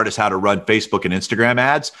 teaching artists how to run Facebook and Instagram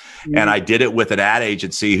ads. And I did it with an ad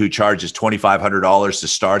agency who charges $2,500 to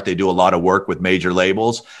start. They do a lot of work with major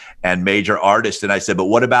labels and major artists. And I said, but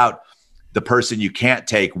what about the person you can't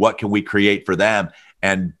take? What can we create for them?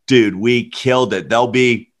 And dude, we killed it. They'll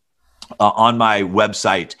be on my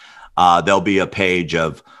website. There'll be a page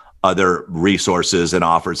of other resources and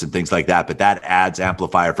offers and things like that. But that Ads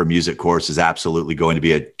Amplifier for Music course is absolutely going to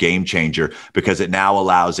be a game changer, because it now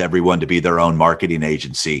allows everyone to be their own marketing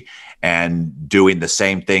agency and doing the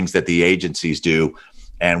same things that the agencies do.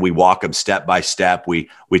 And we walk them step by step. We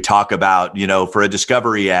talk about, for a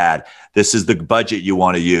discovery ad, this is the budget you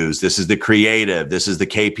want to use. This is the creative. This is the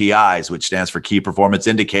KPIs, which stands for key performance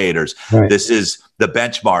indicators. Right. This is the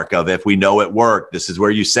benchmark of if we know it worked, this is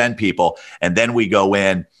where you send people. And then we go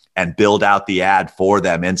in and build out the ad for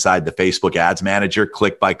them inside the Facebook Ads Manager,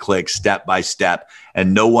 click by click, step by step.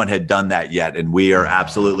 And no one had done that yet. And we are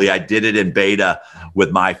absolutely, I did it in beta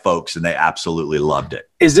with my folks and they absolutely loved it.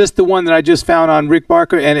 Is this the one that I just found on Rick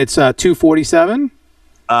Barker and it's 247?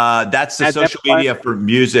 That's the social media for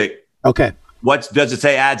music. Okay. What does it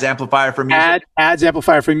say? Ads amplifier for music? Ads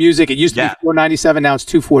amplifier for music. It used to be $4.97. Now it's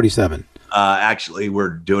 $2.47. Actually, we're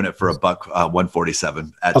doing it for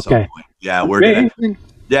 $147 at some point. Yeah, we're gonna.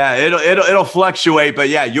 Yeah, it'll fluctuate, but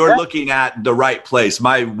yeah, you're looking at the right place.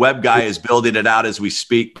 My web guy is building it out as we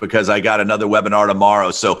speak because I got another webinar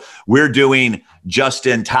tomorrow. So we're doing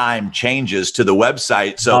just-in-time changes to the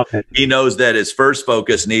website. So he knows that his first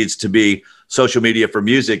focus needs to be social media for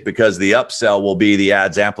music because the upsell will be the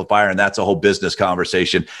ads amplifier, and that's a whole business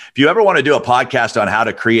conversation. If you ever want to do a podcast on how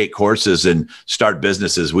to create courses and start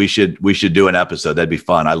businesses, we should do an episode. That'd be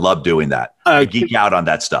fun. I love doing that. I geek out on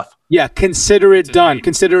that stuff. Yeah, consider it done.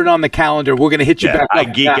 Consider it on the calendar. We're going to hit you back. I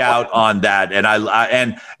geek out on that. And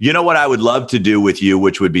and you know what I would love to do with you,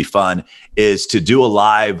 which would be fun, is to do a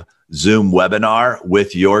live Zoom webinar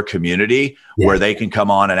with your community where they can come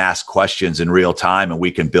on and ask questions in real time and we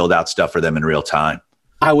can build out stuff for them in real time.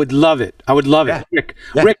 I would love it. I would love it.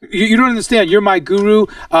 Rick, you don't understand. You're my guru.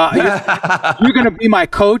 You're going to be my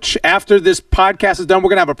coach. After this podcast is done, we're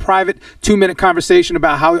going to have a private 2-minute conversation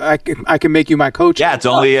about how I can make you my coach. Yeah, it's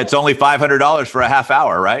only $500 for a half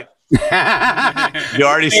hour, right? You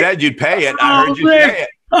already said you'd pay it. I heard you say it.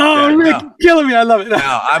 Oh, Rick, killing me! I love it. No,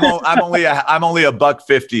 I'm only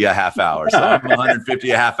 $150 a half hour, so I'm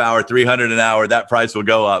 $150 a half hour, $300 an hour. That price will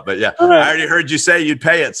go up, but yeah, I already heard you say you'd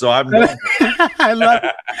pay it, so I'm. I love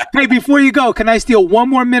it. Hey, before you go, can I steal 1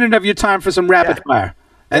 more minute of your time for some rapid fire,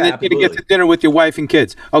 and then you get to dinner with your wife and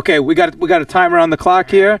kids? Okay, we got a timer on the clock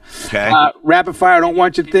here. Okay, rapid fire. I don't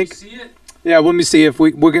want you to think. See it? Yeah, let me see if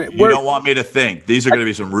we're gonna. You don't want me to think. These are going to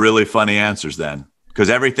be some really funny answers then. Because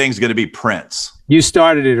everything's going to be Prince. You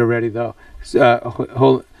started it already, though. That's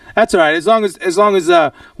all right. As long as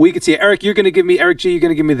we can see it. Eric, you're going to give me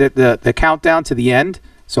the countdown to the end,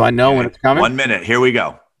 so I know when it's coming. 1 minute. Here we go.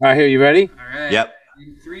 All right, here. You ready? All right. Yep.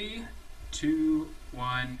 3, 2,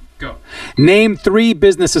 1, go. Name 3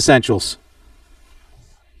 business essentials.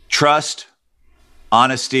 Trust,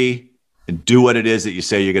 honesty, and do what it is that you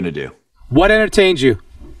say you're going to do. What entertains you?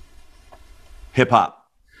 Hip hop.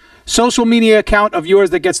 Social media account of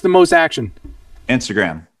yours that gets the most action.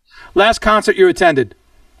 Instagram. Last concert you attended.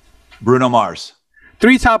 Bruno Mars.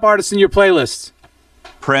 3 top artists in your playlists.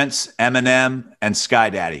 Prince, Eminem, and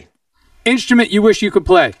Sky Daddy. Instrument you wish you could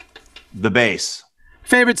play. The bass.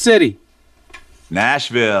 Favorite city.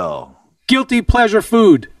 Nashville. Guilty pleasure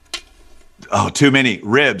food. Oh, too many.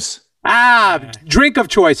 Ribs. Drink of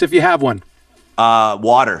choice if you have one.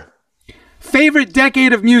 Water. Favorite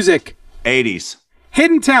decade of music. 80s.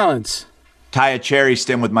 Hidden talents. Tie a cherry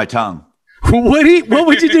stem with my tongue. What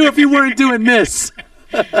would you do if you weren't doing this?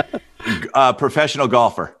 Professional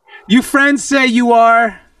golfer. You friends say you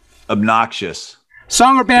are? Obnoxious.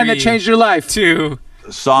 Song or band 3, that changed your life? 2.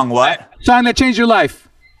 Song what? Song that changed your life?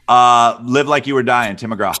 Live Like You Were Dying,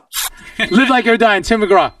 Tim McGraw. Live Like You're Dying, Tim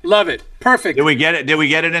McGraw. Love it. Perfect. Did we get it? Did we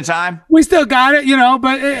get it in time? We still got it,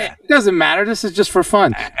 but it doesn't matter. This is just for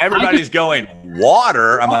fun. Everybody's going,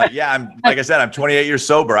 water? I'm like, like I said, I'm 28 years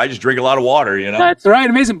sober. I just drink a lot of water, That's right.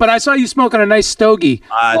 Amazing. But I saw you smoking a nice stogie.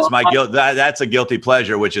 It's my guilt. That's a guilty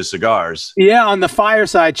pleasure, which is cigars. Yeah, on the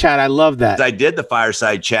fireside chat. I love that. I did the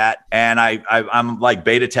fireside chat, and I'm like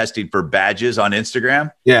beta testing for badges on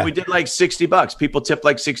Instagram. Yeah. We did like $60. People tip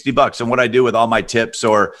like $60. And what I do with all my tips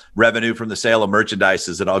or revenue from the sale of merchandise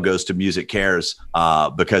is it all goes to Music Cares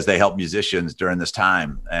because they help musicians during this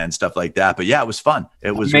time and stuff like that. But yeah, it was fun.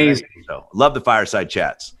 It was amazing. Great. So love the fireside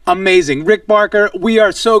chats. Amazing. Rick Barker, we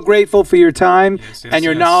are so grateful for your time and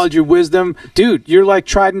your knowledge, your wisdom. Dude, you're like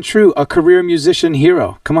tried and true, a career musician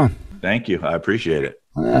hero. Come on. Thank you. I appreciate it.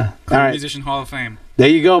 All right. Musician Hall of Fame. There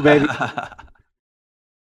you go, baby.